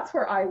 that's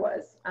where I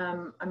was.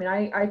 I mean,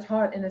 I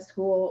taught in a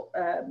school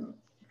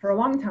for a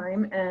long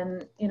time,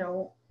 and, you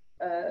know,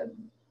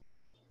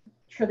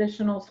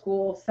 traditional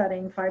school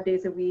setting 5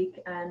 days a week,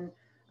 and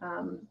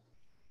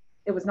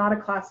it was not a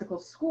classical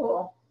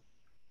school.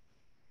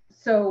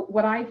 So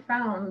what I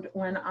found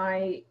when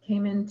I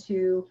came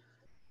into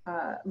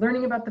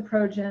learning about the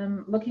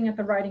ProGym, looking at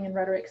the Writing and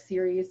Rhetoric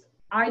series,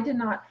 I did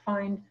not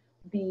find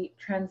the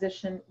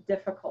transition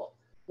difficult.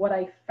 What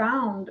I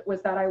found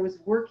was that I was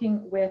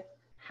working with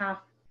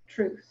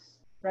half-truths,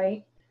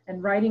 right?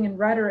 And Writing and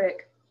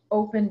Rhetoric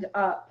opened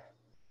up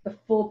the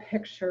full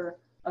picture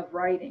of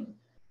writing.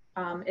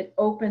 It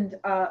opened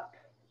up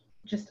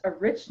just a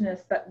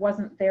richness that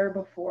wasn't there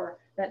before,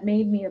 that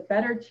made me a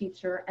better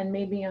teacher and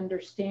made me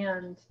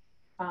understand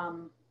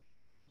kind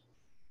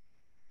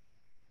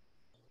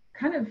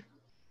of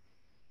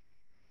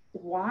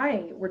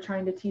why we're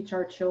trying to teach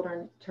our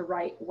children to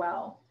write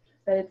well.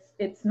 That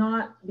it's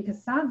not,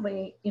 because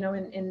sadly, you know,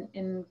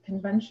 in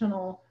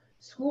conventional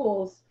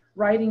schools,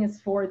 writing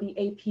is for the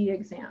AP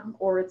exam,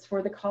 or it's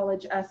for the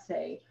college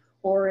essay,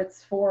 or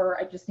it's for,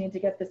 I just need to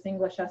get this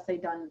English essay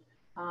done.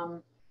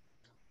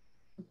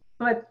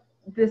 But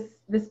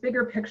this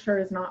bigger picture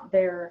is not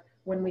there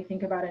when we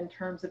think about it in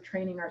terms of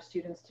training our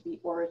students to be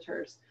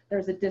orators.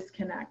 There's a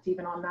disconnect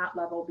even on that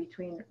level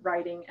between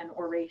writing and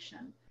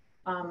oration.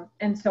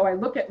 And so I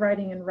look at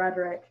Writing and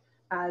Rhetoric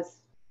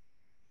as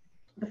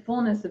the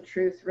fullness of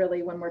truth,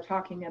 really, when we're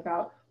talking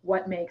about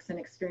what makes an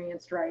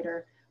experienced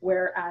writer,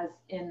 whereas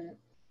in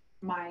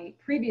my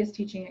previous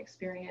teaching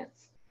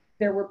experience,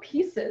 there were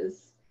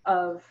pieces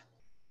of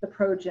the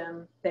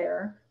ProGym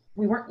there.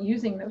 We weren't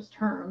using those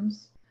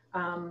terms,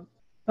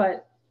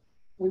 but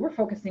we were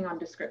focusing on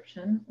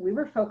description. We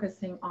were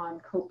focusing on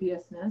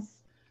copiousness.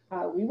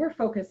 We were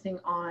focusing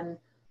on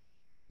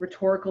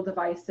rhetorical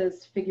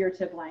devices,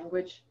 figurative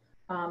language.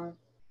 But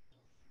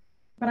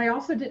I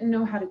also didn't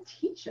know how to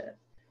teach it.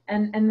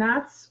 And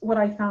that's what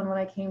I found when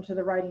I came to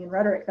the Writing and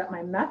Rhetoric, that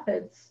my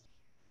methods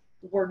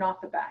were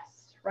not the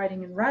best.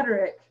 Writing and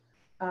Rhetoric,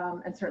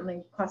 and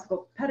certainly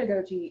classical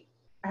pedagogy,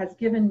 has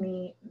given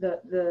me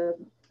the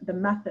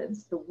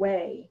methods, the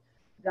way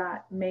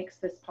that makes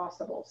this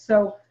possible.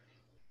 So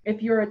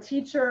if you're a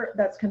teacher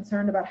that's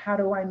concerned about how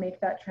do I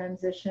make that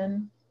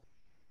transition,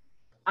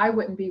 I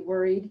wouldn't be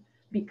worried,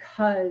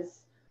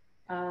 because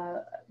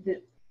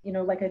you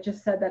know, like I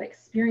just said, that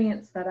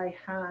experience that I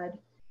had,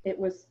 it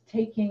was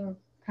taking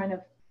kind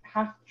of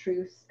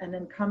half-truths and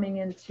then coming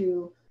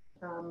into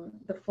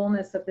the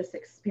fullness of this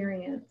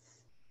experience.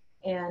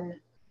 And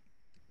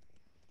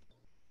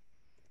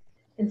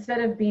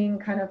instead of being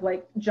kind of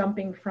like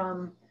jumping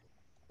from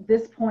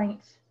this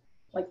point,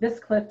 like this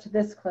cliff to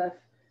this cliff,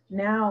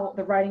 now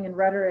the Writing and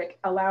Rhetoric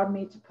allowed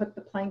me to put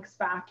the planks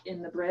back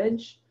in the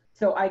bridge,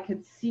 so I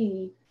could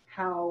see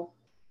how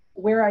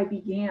where I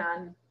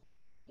began,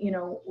 you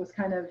know, was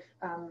kind of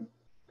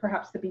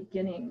perhaps the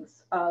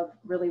beginnings of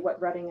really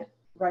what Writing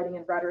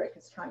and Rhetoric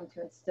is trying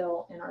to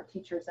instill in our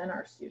teachers and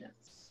our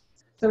students.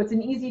 So it's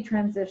an easy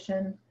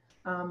transition.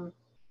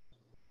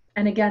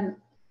 And again,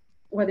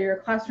 whether you're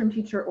a classroom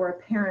teacher or a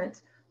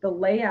parent, the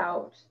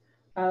layout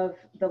of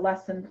the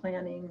lesson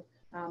planning,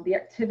 the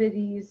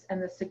activities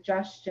and the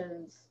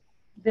suggestions,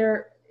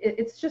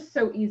 it's just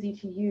so easy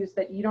to use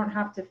that you don't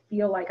have to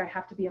feel like I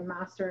have to be a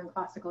master in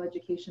classical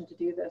education to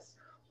do this,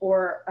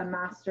 or a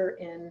master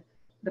in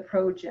the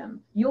pro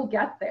gym. You'll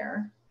get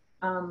there.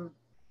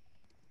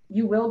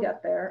 You will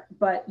get there,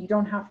 but you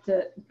don't have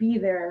to be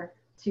there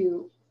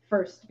to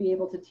first be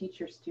able to teach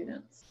your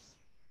students.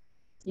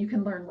 You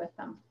can learn with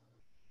them.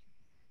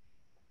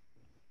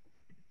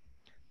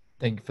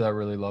 Thank you for that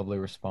really lovely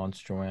response,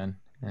 Joanne.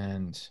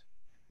 And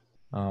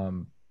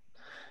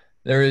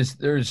there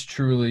is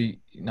truly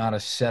not a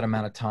set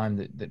amount of time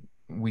that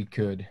we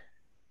could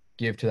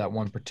give to that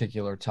one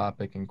particular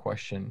topic in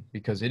question,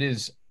 because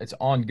it's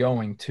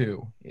ongoing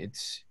too.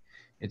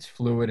 It's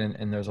fluid,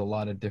 and there's a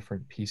lot of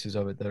different pieces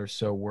of it that are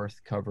so worth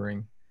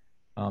covering.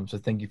 So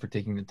thank you for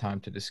taking the time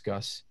to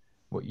discuss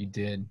what you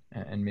did,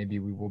 and maybe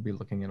we will be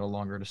looking at a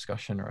longer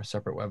discussion or a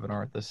separate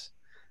webinar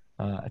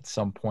at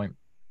some point.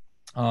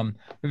 We have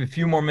a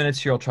few more minutes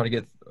here. I'll try to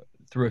get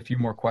through a few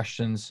more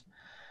questions.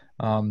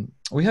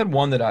 We had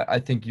one that I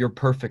think you're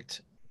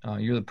perfect.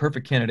 You're the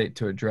perfect candidate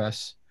to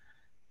address,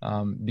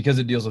 because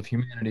it deals with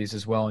humanities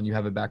as well, and you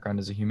have a background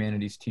as a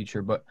humanities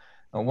teacher. But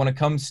when it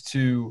comes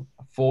to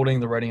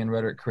folding the writing and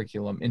rhetoric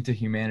curriculum into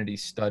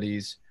humanities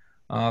studies,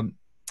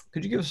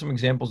 could you give us some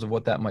examples of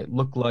what that might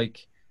look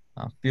like,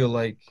 feel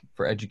like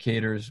for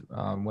educators,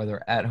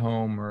 whether at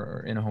home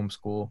or in a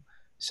homeschool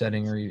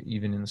setting, or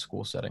even in the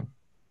school setting?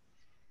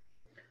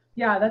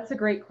 Yeah, that's a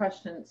great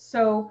question.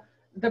 So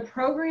the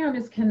program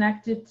is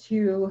connected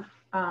to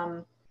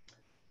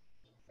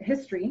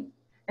history.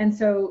 And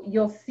so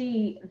you'll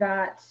see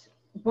that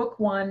book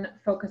 1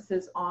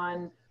 focuses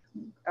on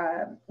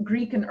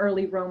Greek and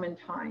early Roman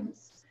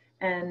times.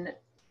 And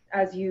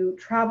as you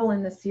travel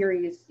in the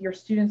series, your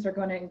students are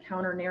going to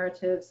encounter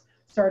narratives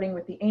starting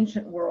with the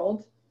ancient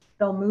world.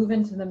 They'll move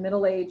into the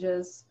Middle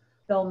Ages.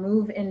 They'll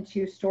move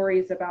into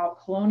stories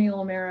about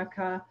colonial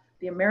America,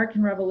 the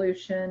American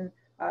Revolution,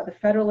 the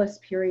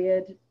Federalist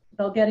period.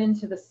 They'll get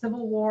into the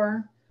Civil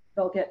War.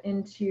 They'll get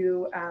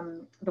into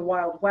the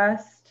Wild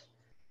West,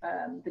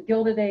 the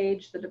Gilded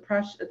Age, the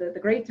Depression, the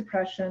Great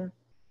Depression,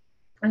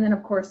 and then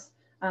of course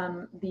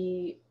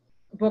the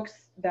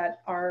books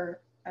that are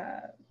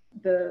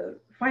the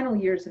final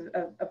years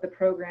of the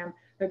program.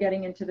 They're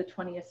getting into the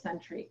 20th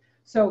century.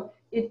 So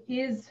it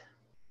is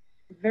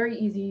very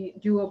easy,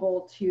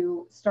 doable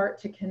to start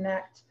to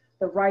connect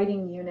the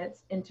writing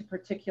units into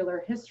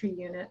particular history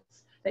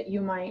units that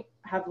you might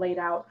have laid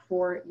out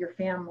for your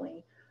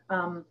family.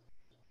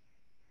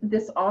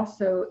 This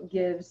also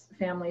gives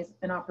families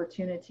an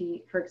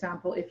opportunity, for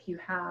example, if you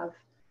have,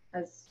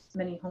 as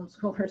many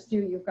homeschoolers do,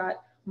 you've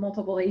got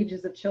multiple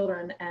ages of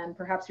children, and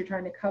perhaps you're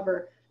trying to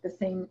cover the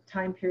same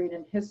time period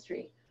in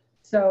history.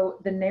 So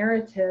the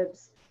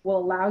narratives will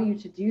allow you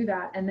to do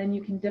that, and then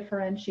you can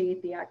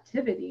differentiate the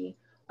activity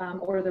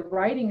or the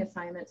writing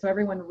assignment. So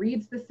everyone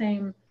reads the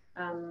same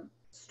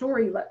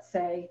story, let's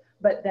say,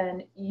 but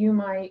then you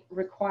might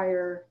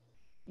require,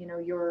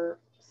 your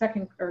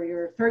second or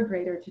your third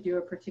grader to do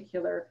a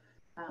particular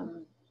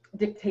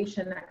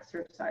dictation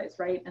exercise,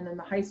 right? And then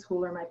the high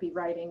schooler might be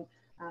writing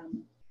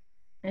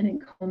an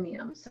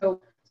encomium.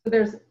 So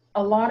there's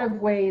a lot of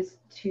ways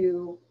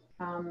to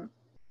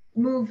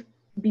move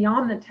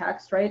beyond the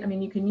text, right? I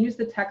mean, you can use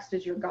the text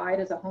as your guide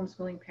as a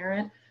homeschooling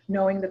parent,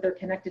 knowing that they're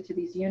connected to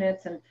these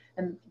units, and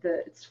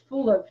it's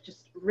full of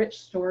just rich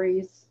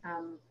stories,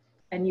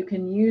 and you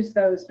can use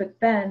those, but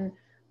then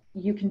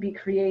you can be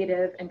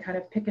creative and kind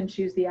of pick and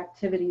choose the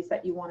activities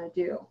that you want to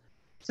do.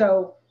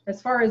 So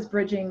as far as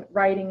bridging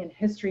writing and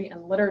history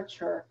and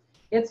literature,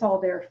 it's all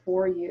there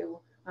for you.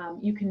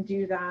 You can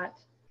do that.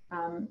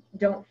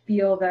 Don't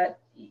feel that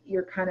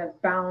you're kind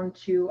of bound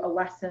to a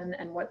lesson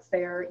and what's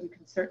there. You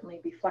can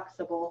certainly be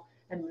flexible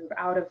and move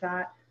out of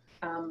that.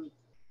 I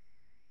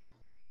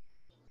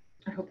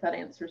hope that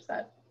answers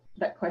that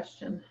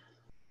question.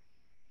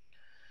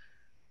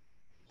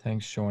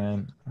 Thanks,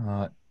 Joanne.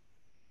 I'll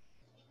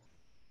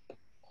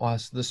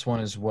ask this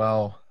one as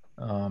well.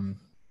 And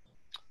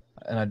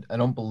I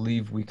don't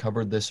believe we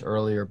covered this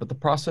earlier, but the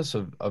process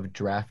of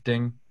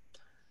drafting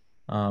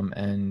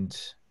and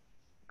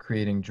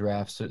creating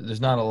drafts,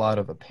 there's not a lot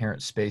of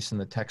apparent space in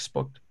the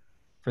textbook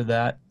for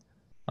that.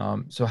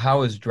 So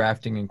how is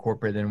drafting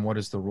incorporated, and what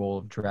is the role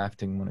of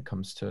drafting when it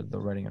comes to the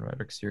Writing and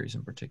Rhetoric series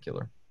in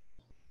particular?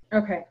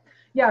 Okay,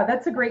 yeah,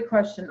 that's a great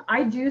question.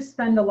 I do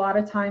spend a lot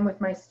of time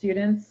with my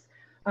students.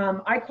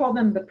 I call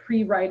them the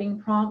pre-writing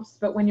prompts,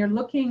 but when you're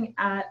looking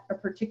at a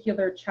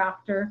particular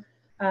chapter,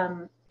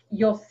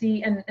 you'll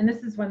see, and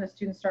this is when the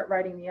students start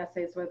writing the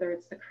essays, whether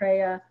it's the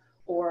CREA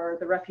or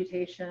the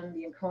refutation,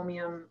 the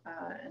encomium,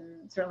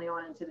 and certainly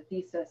on into the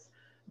thesis.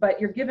 But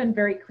you're given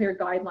very clear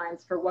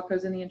guidelines for what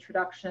goes in the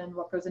introduction,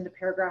 what goes into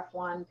paragraph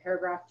 1,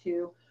 paragraph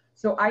 2.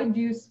 So I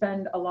do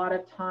spend a lot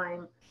of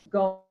time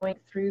going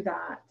through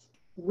that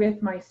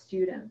with my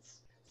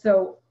students.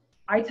 So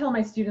I tell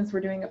my students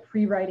we're doing a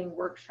pre-writing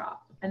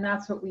workshop, and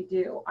that's what we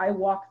do. I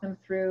walk them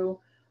through.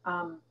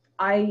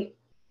 I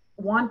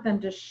want them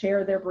to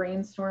share their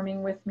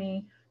brainstorming with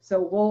me. So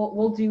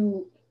we'll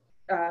do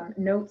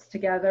notes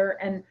together,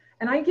 and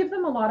I give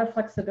them a lot of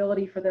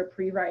flexibility for their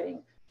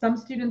pre-writing. Some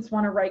students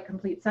want to write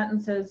complete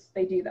sentences,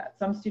 they do that.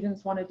 Some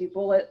students want to do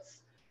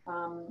bullets,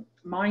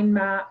 mind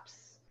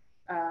maps,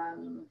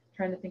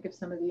 trying to think of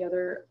some of the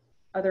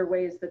other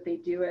ways that they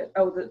do it.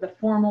 Oh, the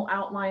formal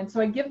outline. So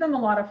I give them a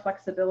lot of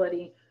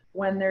flexibility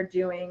when they're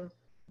doing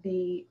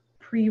the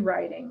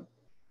pre-writing.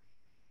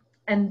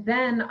 And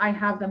then I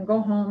have them go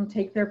home,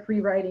 take their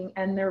pre-writing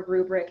and their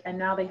rubric, and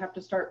now they have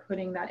to start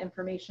putting that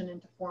information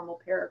into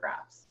formal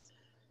paragraphs.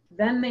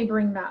 Then they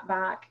bring that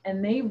back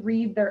and they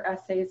read their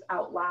essays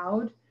out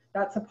loud.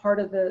 That's a part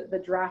of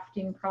the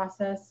drafting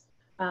process.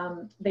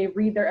 They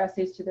read their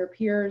essays to their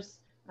peers.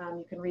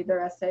 You can read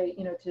their essay,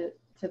 you know, to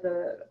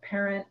the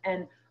parent.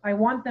 And I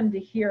want them to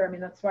hear, I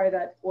mean, that's why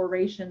that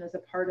oration is a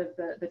part of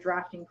the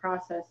drafting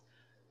process,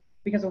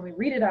 because when we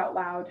read it out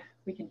loud,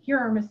 we can hear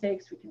our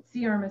mistakes, we can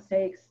see our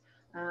mistakes.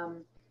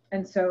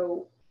 And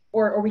so,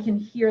 or we can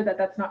hear that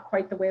that's not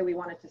quite the way we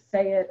wanted to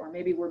say it, or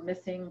maybe we're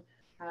missing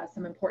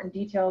some important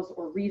details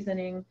or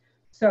reasoning.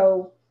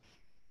 So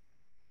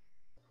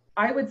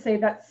I would say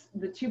that's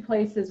the two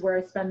places where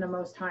I spend the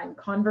most time: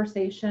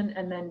 conversation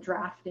and then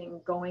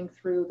drafting, going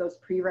through those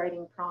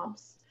pre-writing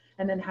prompts,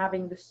 and then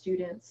having the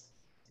students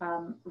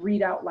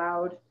read out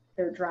loud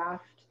their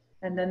draft,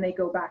 and then they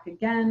go back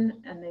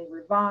again and they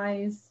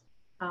revise,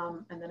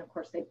 and then of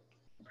course they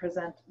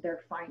present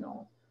their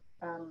final.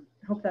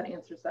 I hope that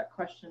answers that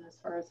question as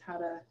far as how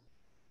to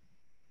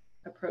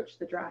approach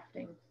the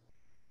drafting.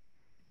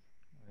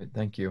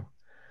 Thank you.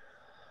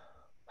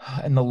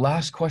 And the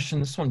last question,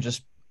 this one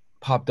just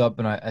popped up,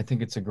 and I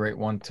think it's a great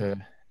one to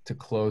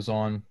close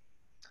on,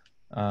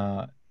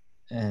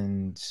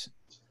 and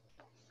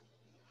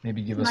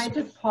maybe give us. Can I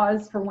just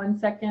pause for 1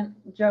 second,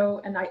 Joe?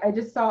 And I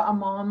just saw a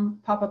mom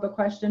pop up a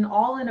question.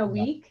 All in a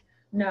week?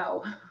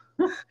 No.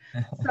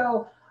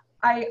 So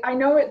I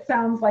know it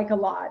sounds like a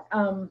lot.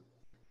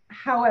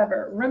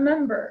 However,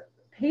 remember,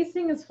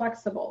 pacing is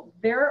flexible.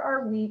 There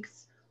are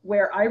weeks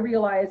where I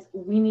realize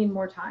we need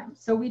more time,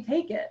 so we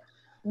take it.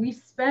 We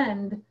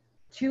spend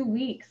 2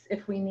 weeks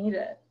if we need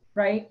it,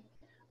 right?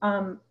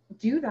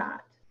 Do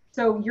that.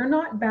 So you're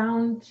not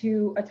bound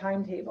to a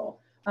timetable.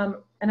 And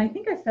I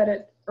think I said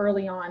it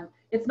early on,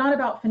 it's not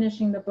about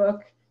finishing the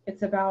book,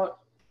 it's about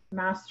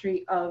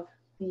mastery of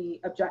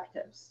the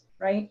objectives,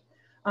 right?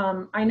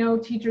 I know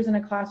teachers in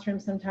a classroom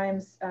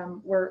sometimes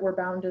we're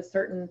bound to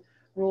certain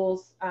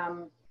rules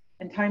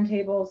and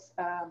timetables.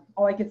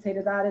 All I could say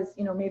to that is,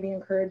 you know, maybe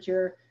encourage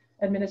your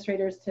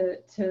administrators to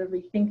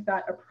rethink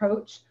that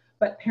approach.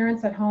 But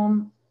parents at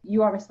home,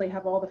 you obviously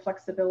have all the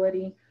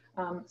flexibility.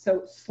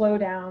 So slow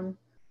down,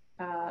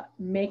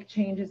 make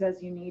changes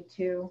as you need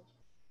to.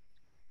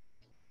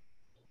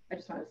 I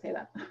just wanted to say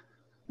that.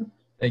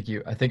 Thank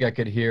you. I think I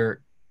could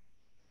hear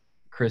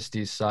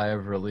Christy's sigh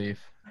of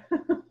relief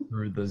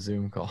through the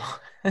Zoom call.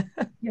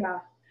 Yeah.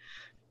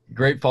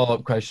 Great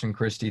follow-up question,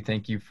 Christy.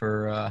 Thank you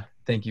for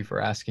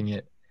asking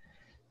it.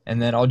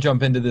 And then I'll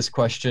jump into this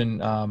question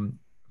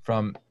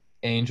from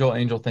Angel.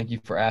 Angel, thank you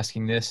for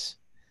asking this.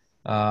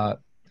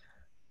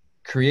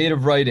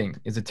 Creative writing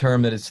is a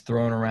term that is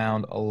thrown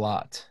around a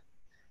lot.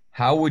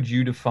 How would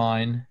you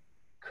define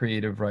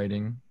creative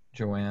writing,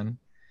 Joanne?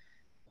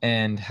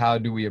 And how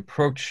do we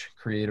approach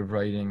creative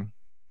writing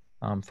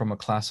from a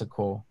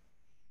classical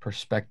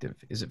perspective?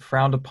 Is it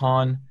frowned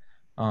upon?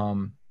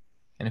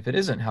 And if it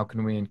isn't, how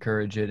can we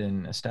encourage it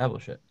and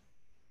establish it?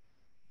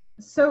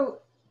 So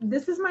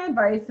this is my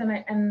advice,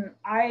 and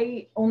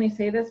I only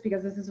say this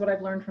because this is what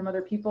I've learned from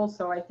other people.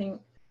 So I think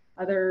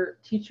other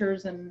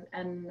teachers and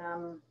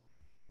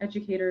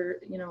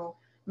educator, you know,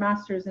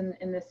 masters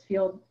in this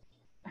field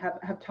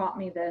have taught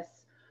me this.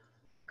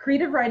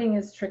 Creative writing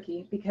is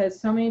tricky because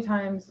so many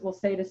times we'll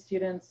say to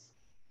students,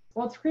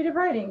 well, it's creative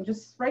writing,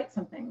 just write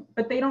something,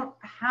 but they don't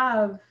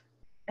have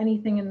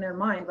anything in their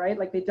mind, right?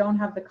 Like they don't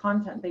have the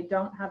content, they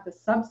don't have the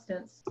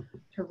substance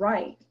to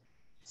write.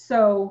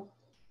 So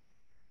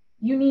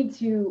you need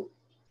to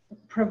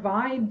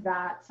provide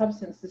that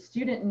substance. The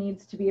student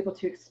needs to be able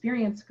to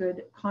experience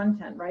good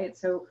content, right?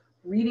 So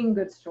reading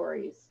good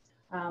stories.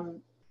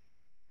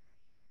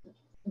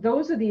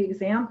 Those are the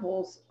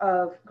examples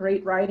of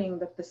great writing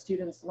that the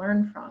students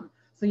learn from.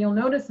 So you'll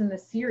notice in the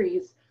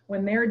series,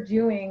 when they're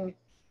doing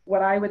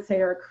what I would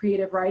say are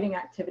creative writing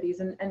activities,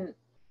 and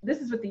this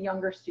is with the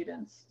younger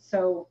students.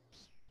 So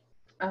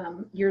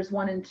years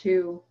 1 and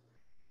 2,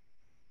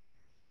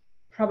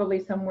 probably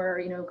somewhere,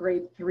 you know,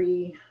 grade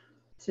 3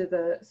 to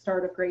the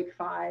start of grade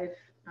 5,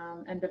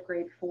 end of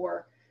grade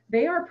 4,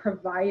 they are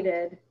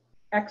provided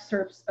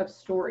excerpts of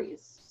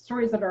stories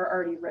that are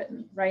already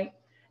written, right?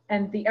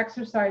 And the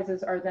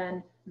exercises are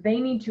then, they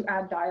need to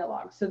add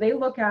dialogue. So they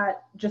look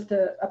at just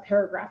a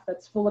paragraph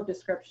that's full of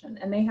description,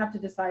 and they have to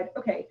decide,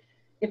 okay,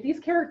 if these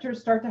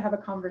characters start to have a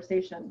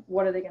conversation,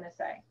 what are they going to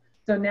say?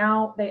 So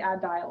now they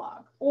add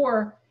dialogue.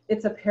 Or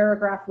it's a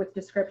paragraph with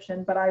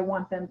description, but I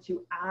want them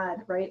to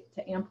add, right,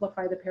 to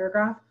amplify the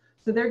paragraph.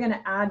 So they're going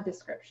to add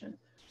description.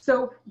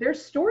 So they're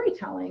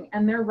storytelling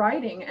and they're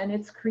writing, and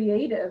it's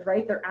creative,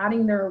 right? They're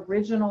adding their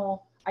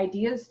original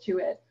ideas to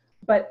it,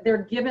 but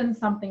they're given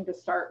something to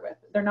start with.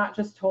 They're not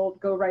just told,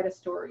 go write a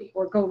story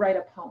or go write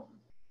a poem.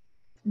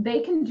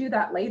 They can do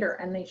that later,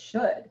 and they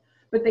should,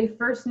 but they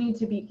first need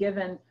to be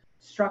given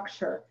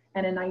structure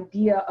and an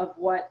idea of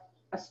what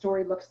a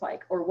story looks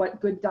like, or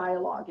what good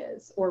dialogue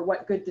is, or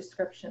what good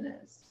description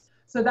is.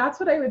 So that's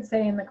what I would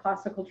say in the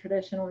classical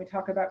tradition when we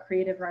talk about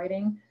creative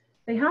writing.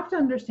 They have to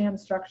understand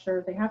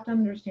structure, they have to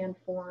understand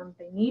form,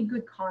 they need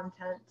good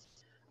content.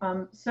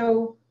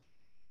 So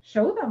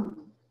show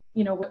them,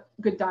 you know, what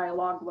good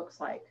dialogue looks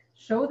like.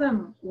 Show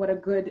them what a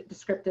good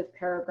descriptive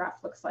paragraph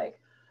looks like.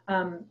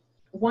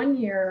 One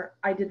year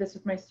I did this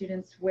with my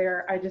students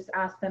where I just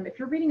asked them, if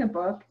you're reading a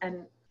book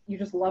and you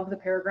just love the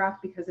paragraph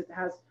because it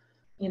has,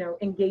 you know,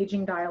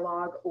 engaging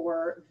dialogue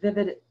or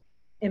vivid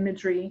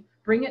imagery,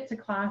 bring it to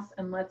class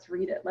and let's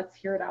read it. Let's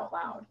hear it out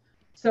loud.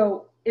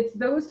 So it's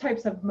those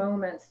types of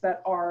moments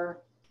that are,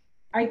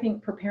 I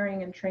think,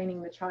 preparing and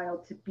training the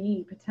child to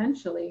be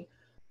potentially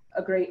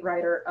a great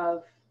writer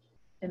of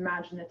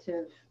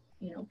imaginative,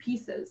 you know,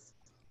 pieces.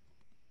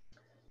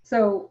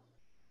 So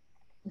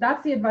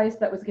that's the advice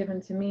that was given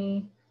to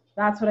me.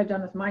 That's what I've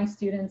done with my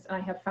students, and I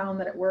have found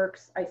that it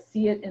works. I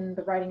see it in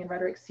the Writing and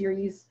Rhetoric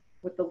series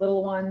with the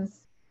little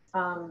ones.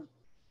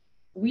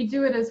 We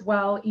do it as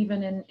well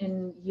even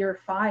in year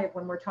 5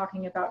 when we're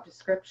talking about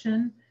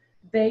description.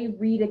 They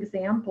read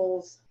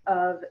examples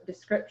of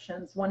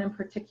descriptions. One in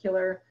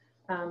particular,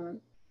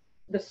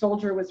 the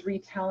soldier was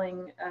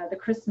retelling the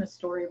Christmas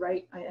story,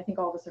 right? I think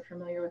all of us are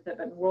familiar with it,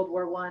 but in World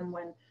War I,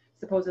 when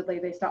supposedly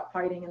they stopped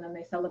fighting and then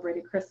they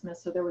celebrated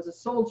Christmas. So there was a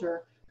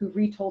soldier who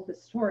retold the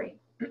story.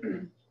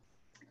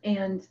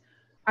 And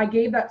I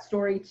gave that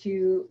story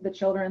to the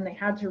children. They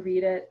had to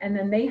read it, and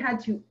then they had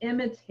to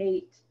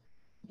imitate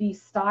the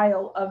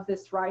style of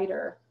this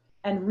writer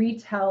and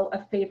retell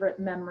a favorite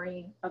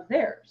memory of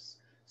theirs.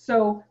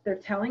 So they're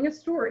telling a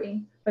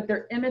story, but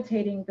they're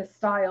imitating the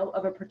style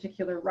of a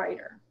particular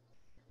writer.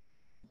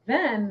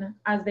 Then,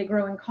 as they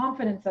grow in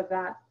confidence of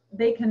that,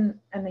 they can,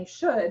 and they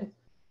should,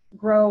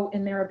 grow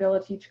in their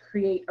ability to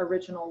create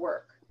original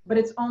work. But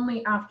it's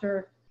only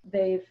after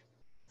they've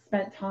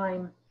spent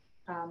time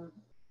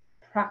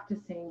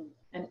practicing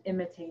and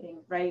imitating,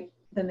 right?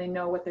 Then they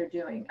know what they're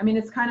doing. I mean,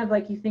 it's kind of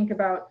like you think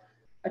about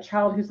a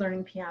child who's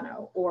learning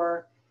piano,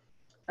 or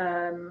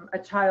a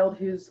child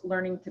who's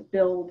learning to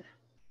build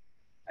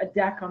a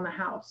deck on the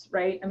house,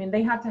 right? I mean,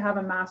 they have to have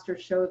a master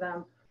show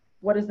them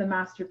what does the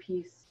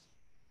masterpiece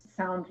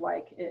sound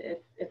like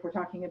if we're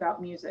talking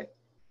about music.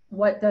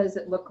 What does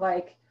it look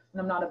like?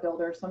 And I'm not a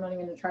builder, so I'm not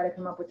even going to try to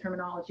come up with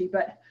terminology,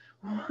 but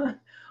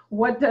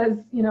what does,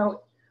 you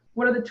know,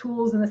 what are the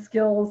tools and the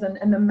skills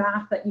and the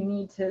math that you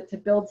need to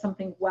build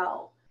something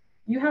well?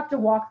 You have to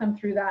walk them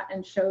through that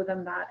and show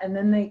them that, and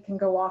then they can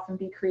go off and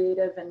be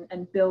creative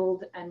and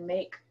build and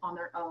make on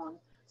their own.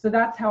 So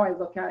that's how I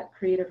look at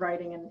creative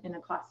writing in a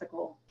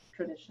classical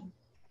tradition.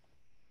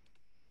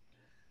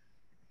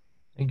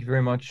 Thank you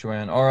very much,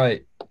 Joanne. All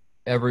right,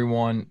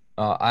 everyone.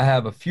 I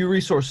have a few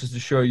resources to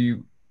show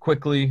you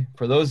quickly.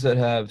 For those that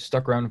have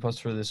stuck around with us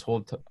for this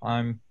whole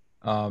time,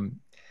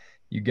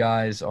 you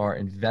guys are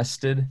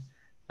invested.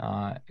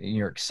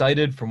 You're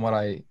excited from what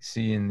I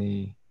see in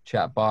the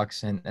chat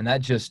box, and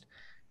that just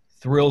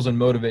thrills and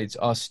motivates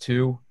us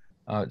too,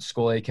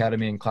 Scholé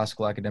Academy and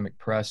Classical Academic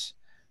Press,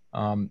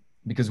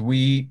 because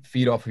we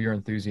feed off of your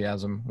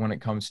enthusiasm when it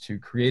comes to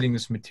creating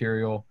this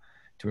material,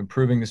 to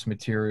improving this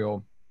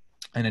material,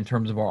 and in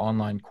terms of our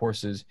online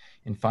courses,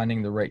 in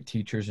finding the right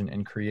teachers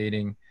and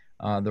creating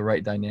the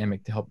right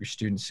dynamic to help your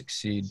students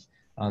succeed.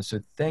 So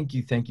thank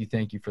you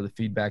for the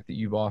feedback that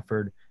you've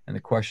offered and the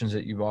questions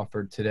that you've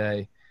offered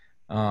today.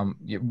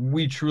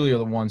 We truly are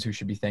the ones who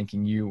should be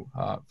thanking you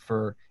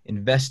for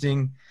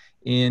investing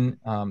in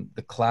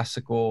the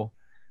classical,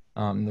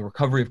 the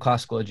recovery of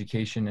classical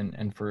education,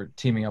 and for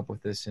teaming up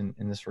with this in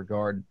this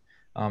regard.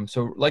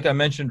 So like I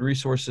mentioned,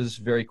 resources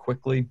very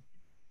quickly.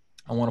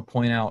 I want to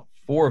point out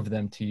 4 of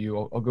them to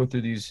you. I'll go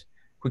through these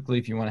quickly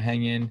if you want to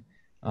hang in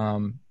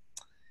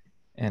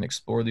and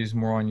explore these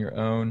more on your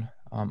own.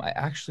 I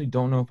actually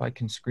don't know if I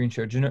can screen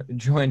share.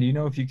 Joanne, do you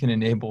know if you can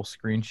enable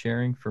screen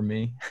sharing for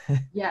me?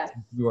 Yes.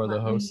 You are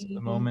the host at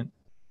the moment.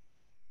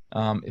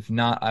 If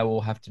not, I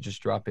will have to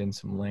just drop in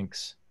some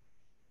links.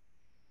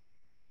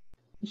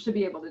 You should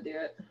be able to do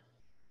it.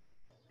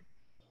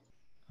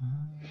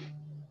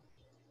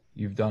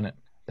 You've done it.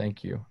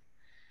 Thank you.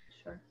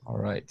 Sure. All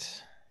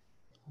right.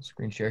 I'll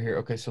screen share here.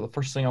 Okay, so the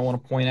first thing I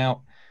want to point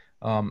out,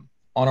 on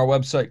our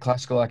website,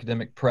 Classical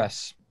Academic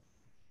Press,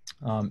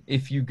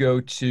 if you go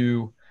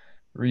to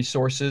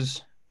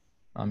resources,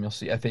 you'll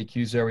see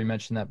FAQs there. We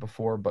mentioned that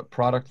before, but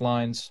product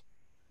lines,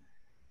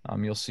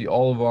 you'll see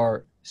all of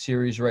our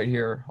series right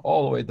here,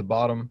 all the way at the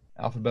bottom,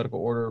 alphabetical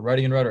order,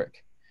 Writing and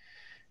Rhetoric.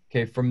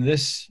 Okay, from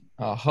this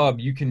hub,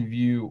 you can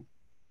view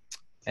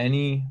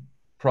any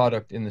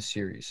product in the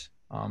series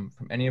from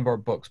any of our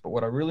books. But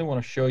what I really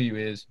want to show you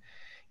is,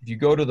 if you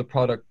go to the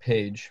product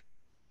page,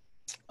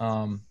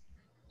 so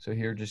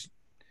here just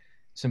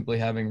simply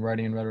having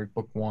Writing and Rhetoric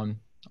Book 1,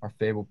 our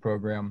Fable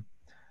program.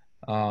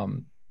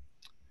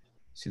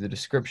 See the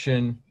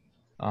description.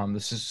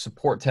 This is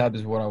support tab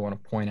is what I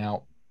want to point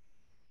out.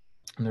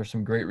 And there's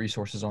some great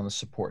resources on the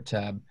support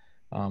tab.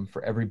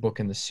 for every book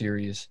in the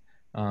series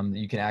that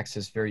you can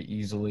access very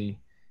easily.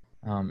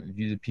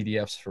 View the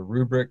PDFs for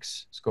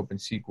rubrics, scope and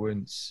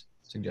sequence,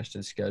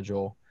 suggested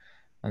schedule.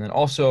 And then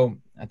also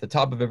at the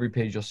top of every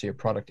page, you'll see a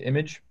product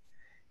image.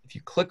 If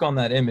you click on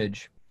that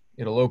image,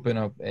 it'll open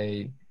up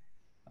a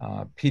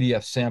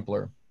PDF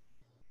sampler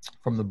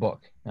from the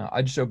book. Now,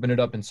 I just opened it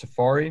up in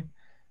Safari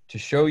to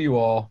show you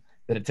all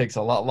that it takes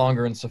a lot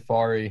longer in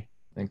Safari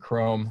than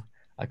Chrome.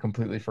 I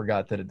completely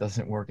forgot that it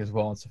doesn't work as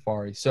well in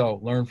Safari. So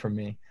learn from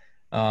me.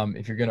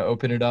 If you're going to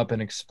open it up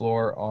and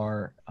explore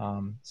our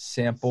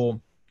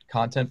sample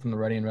content from the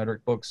Writing and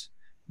Rhetoric books,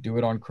 do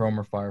it on Chrome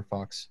or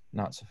Firefox,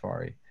 not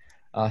Safari.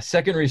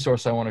 Second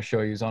resource I want to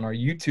show you is on our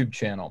YouTube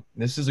channel.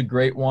 This is a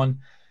great one,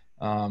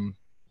 and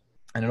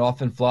it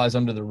often flies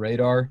under the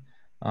radar.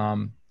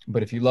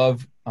 But if you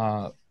love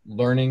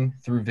learning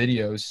through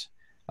videos,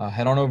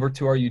 head on over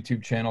to our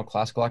YouTube channel,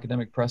 Classical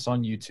Academic Press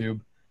on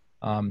YouTube.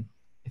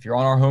 If you're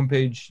on our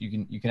homepage,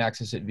 you can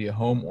access it via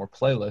home or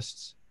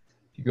playlists.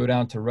 If you go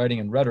down to Writing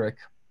and Rhetoric,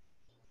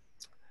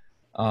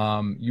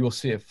 you will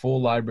see a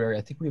full library.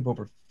 I think we have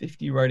over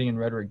 50 Writing and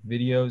Rhetoric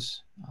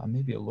videos,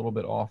 maybe a little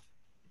bit off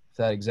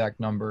that exact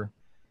number,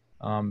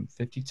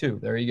 52.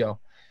 There you go.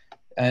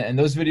 And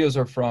those videos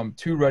are from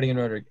 2 Writing and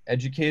Rhetoric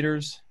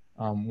educators,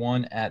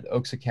 one at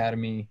Oaks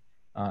Academy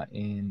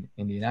in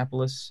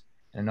Indianapolis,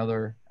 and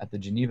another at the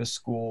Geneva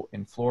School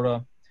in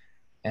Florida.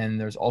 And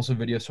there's also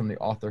videos from the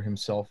author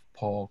himself,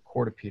 Paul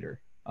Kortepeter.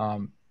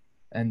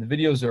 And the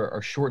videos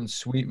are short and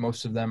sweet.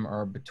 Most of them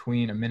are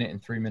between 1 minute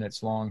and 3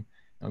 minutes long.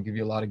 It'll give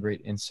you a lot of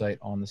great insight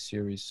on the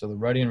series. So the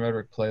Writing and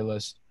Rhetoric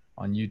playlist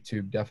on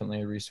YouTube,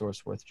 definitely a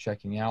resource worth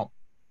checking out.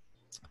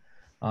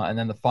 And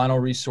then the final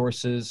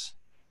resources,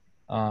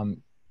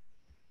 Joanne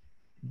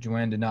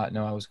did not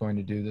know I was going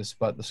to do this,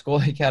 but the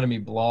Scholé Academy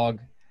blog,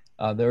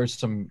 there's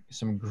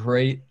some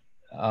great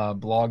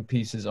blog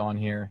pieces on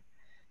here,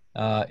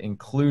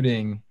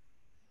 including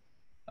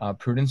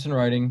Prudence in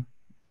Writing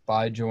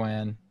by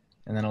Joanne.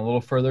 And then a little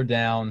further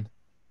down,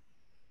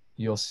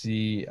 you'll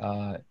see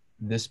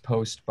this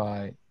post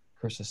by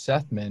Krista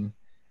Sethman,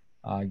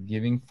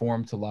 Giving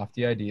Form to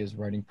Lofty Ideas,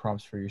 Writing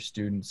Prompts for Your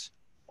Students,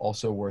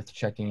 also worth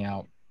checking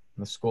out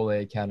on the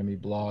Scholé Academy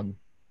blog.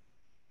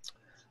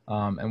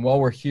 And while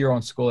we're here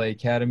on Scholé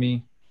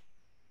Academy,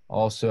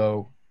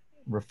 also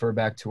refer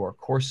back to our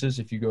courses.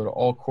 If you go to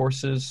all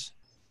courses,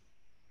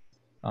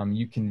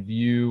 you can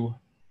view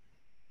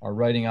our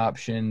writing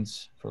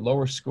options for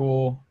lower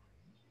school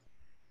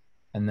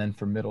and then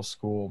for middle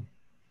school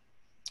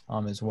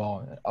as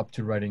well, up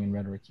to Writing and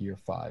Rhetoric Year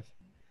 5.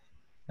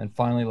 And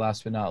finally,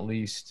 last but not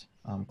least,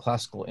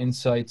 Classical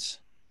Insights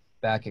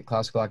back at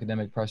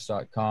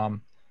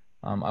classicalacademicpress.com.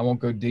 I won't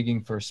go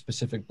digging for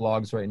specific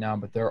blogs right now,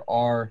 but there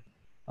are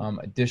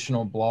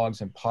additional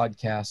blogs and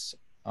podcasts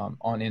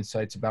on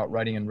insights about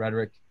writing and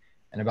rhetoric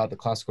and about the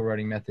classical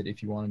writing method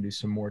if you want to do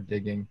some more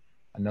digging.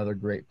 Another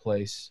great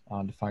place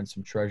to find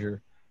some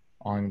treasure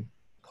on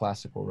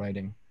classical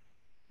writing.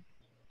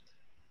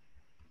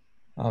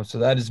 So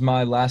that is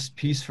my last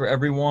piece for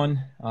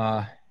everyone.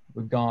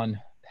 We've gone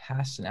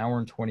past 1 hour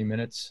and 20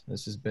 minutes.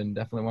 This has been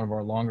definitely one of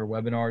our longer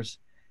webinars.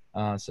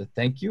 So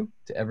thank you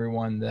to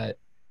everyone that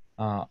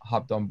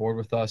hopped on board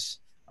with us.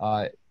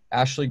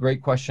 Ashley,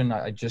 great question.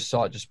 I just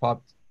saw it just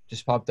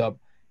popped up.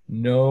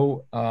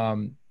 No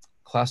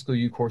classical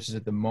U courses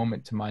at the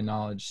moment, to my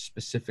knowledge,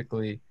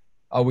 specifically.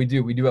 Oh, we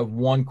do have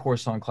one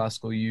course on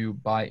classical U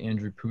by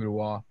Andrew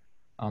Pudawa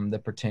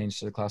that pertains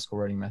to the classical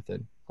writing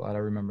method. Glad I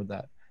remembered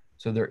that.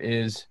 So there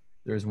is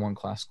one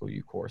classical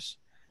U course.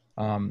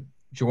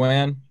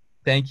 Joanne,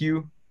 thank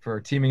you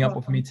for teaming up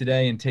with me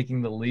today and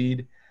taking the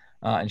lead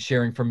and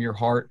sharing from your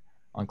heart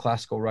on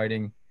classical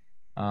writing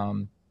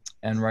and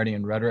writing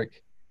and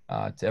rhetoric.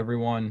 To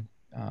everyone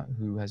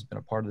who has been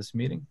a part of this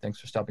meeting, thanks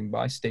for stopping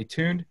by. Stay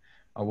tuned.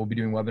 We'll be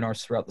doing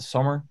webinars throughout the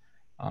summer.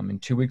 In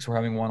 2 weeks, we're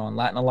having one on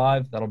Latin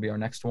Alive. That'll be our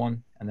next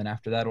one. And then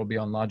after that, it'll be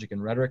on Logic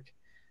and Rhetoric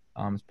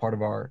as part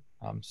of our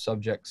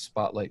Subject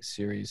Spotlight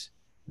series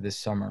this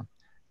summer.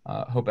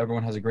 Hope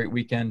everyone has a great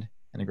weekend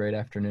and a great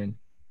afternoon.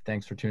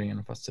 Thanks for tuning in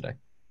with us today.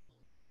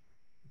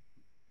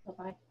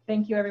 Bye-bye.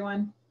 Thank you,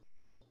 everyone.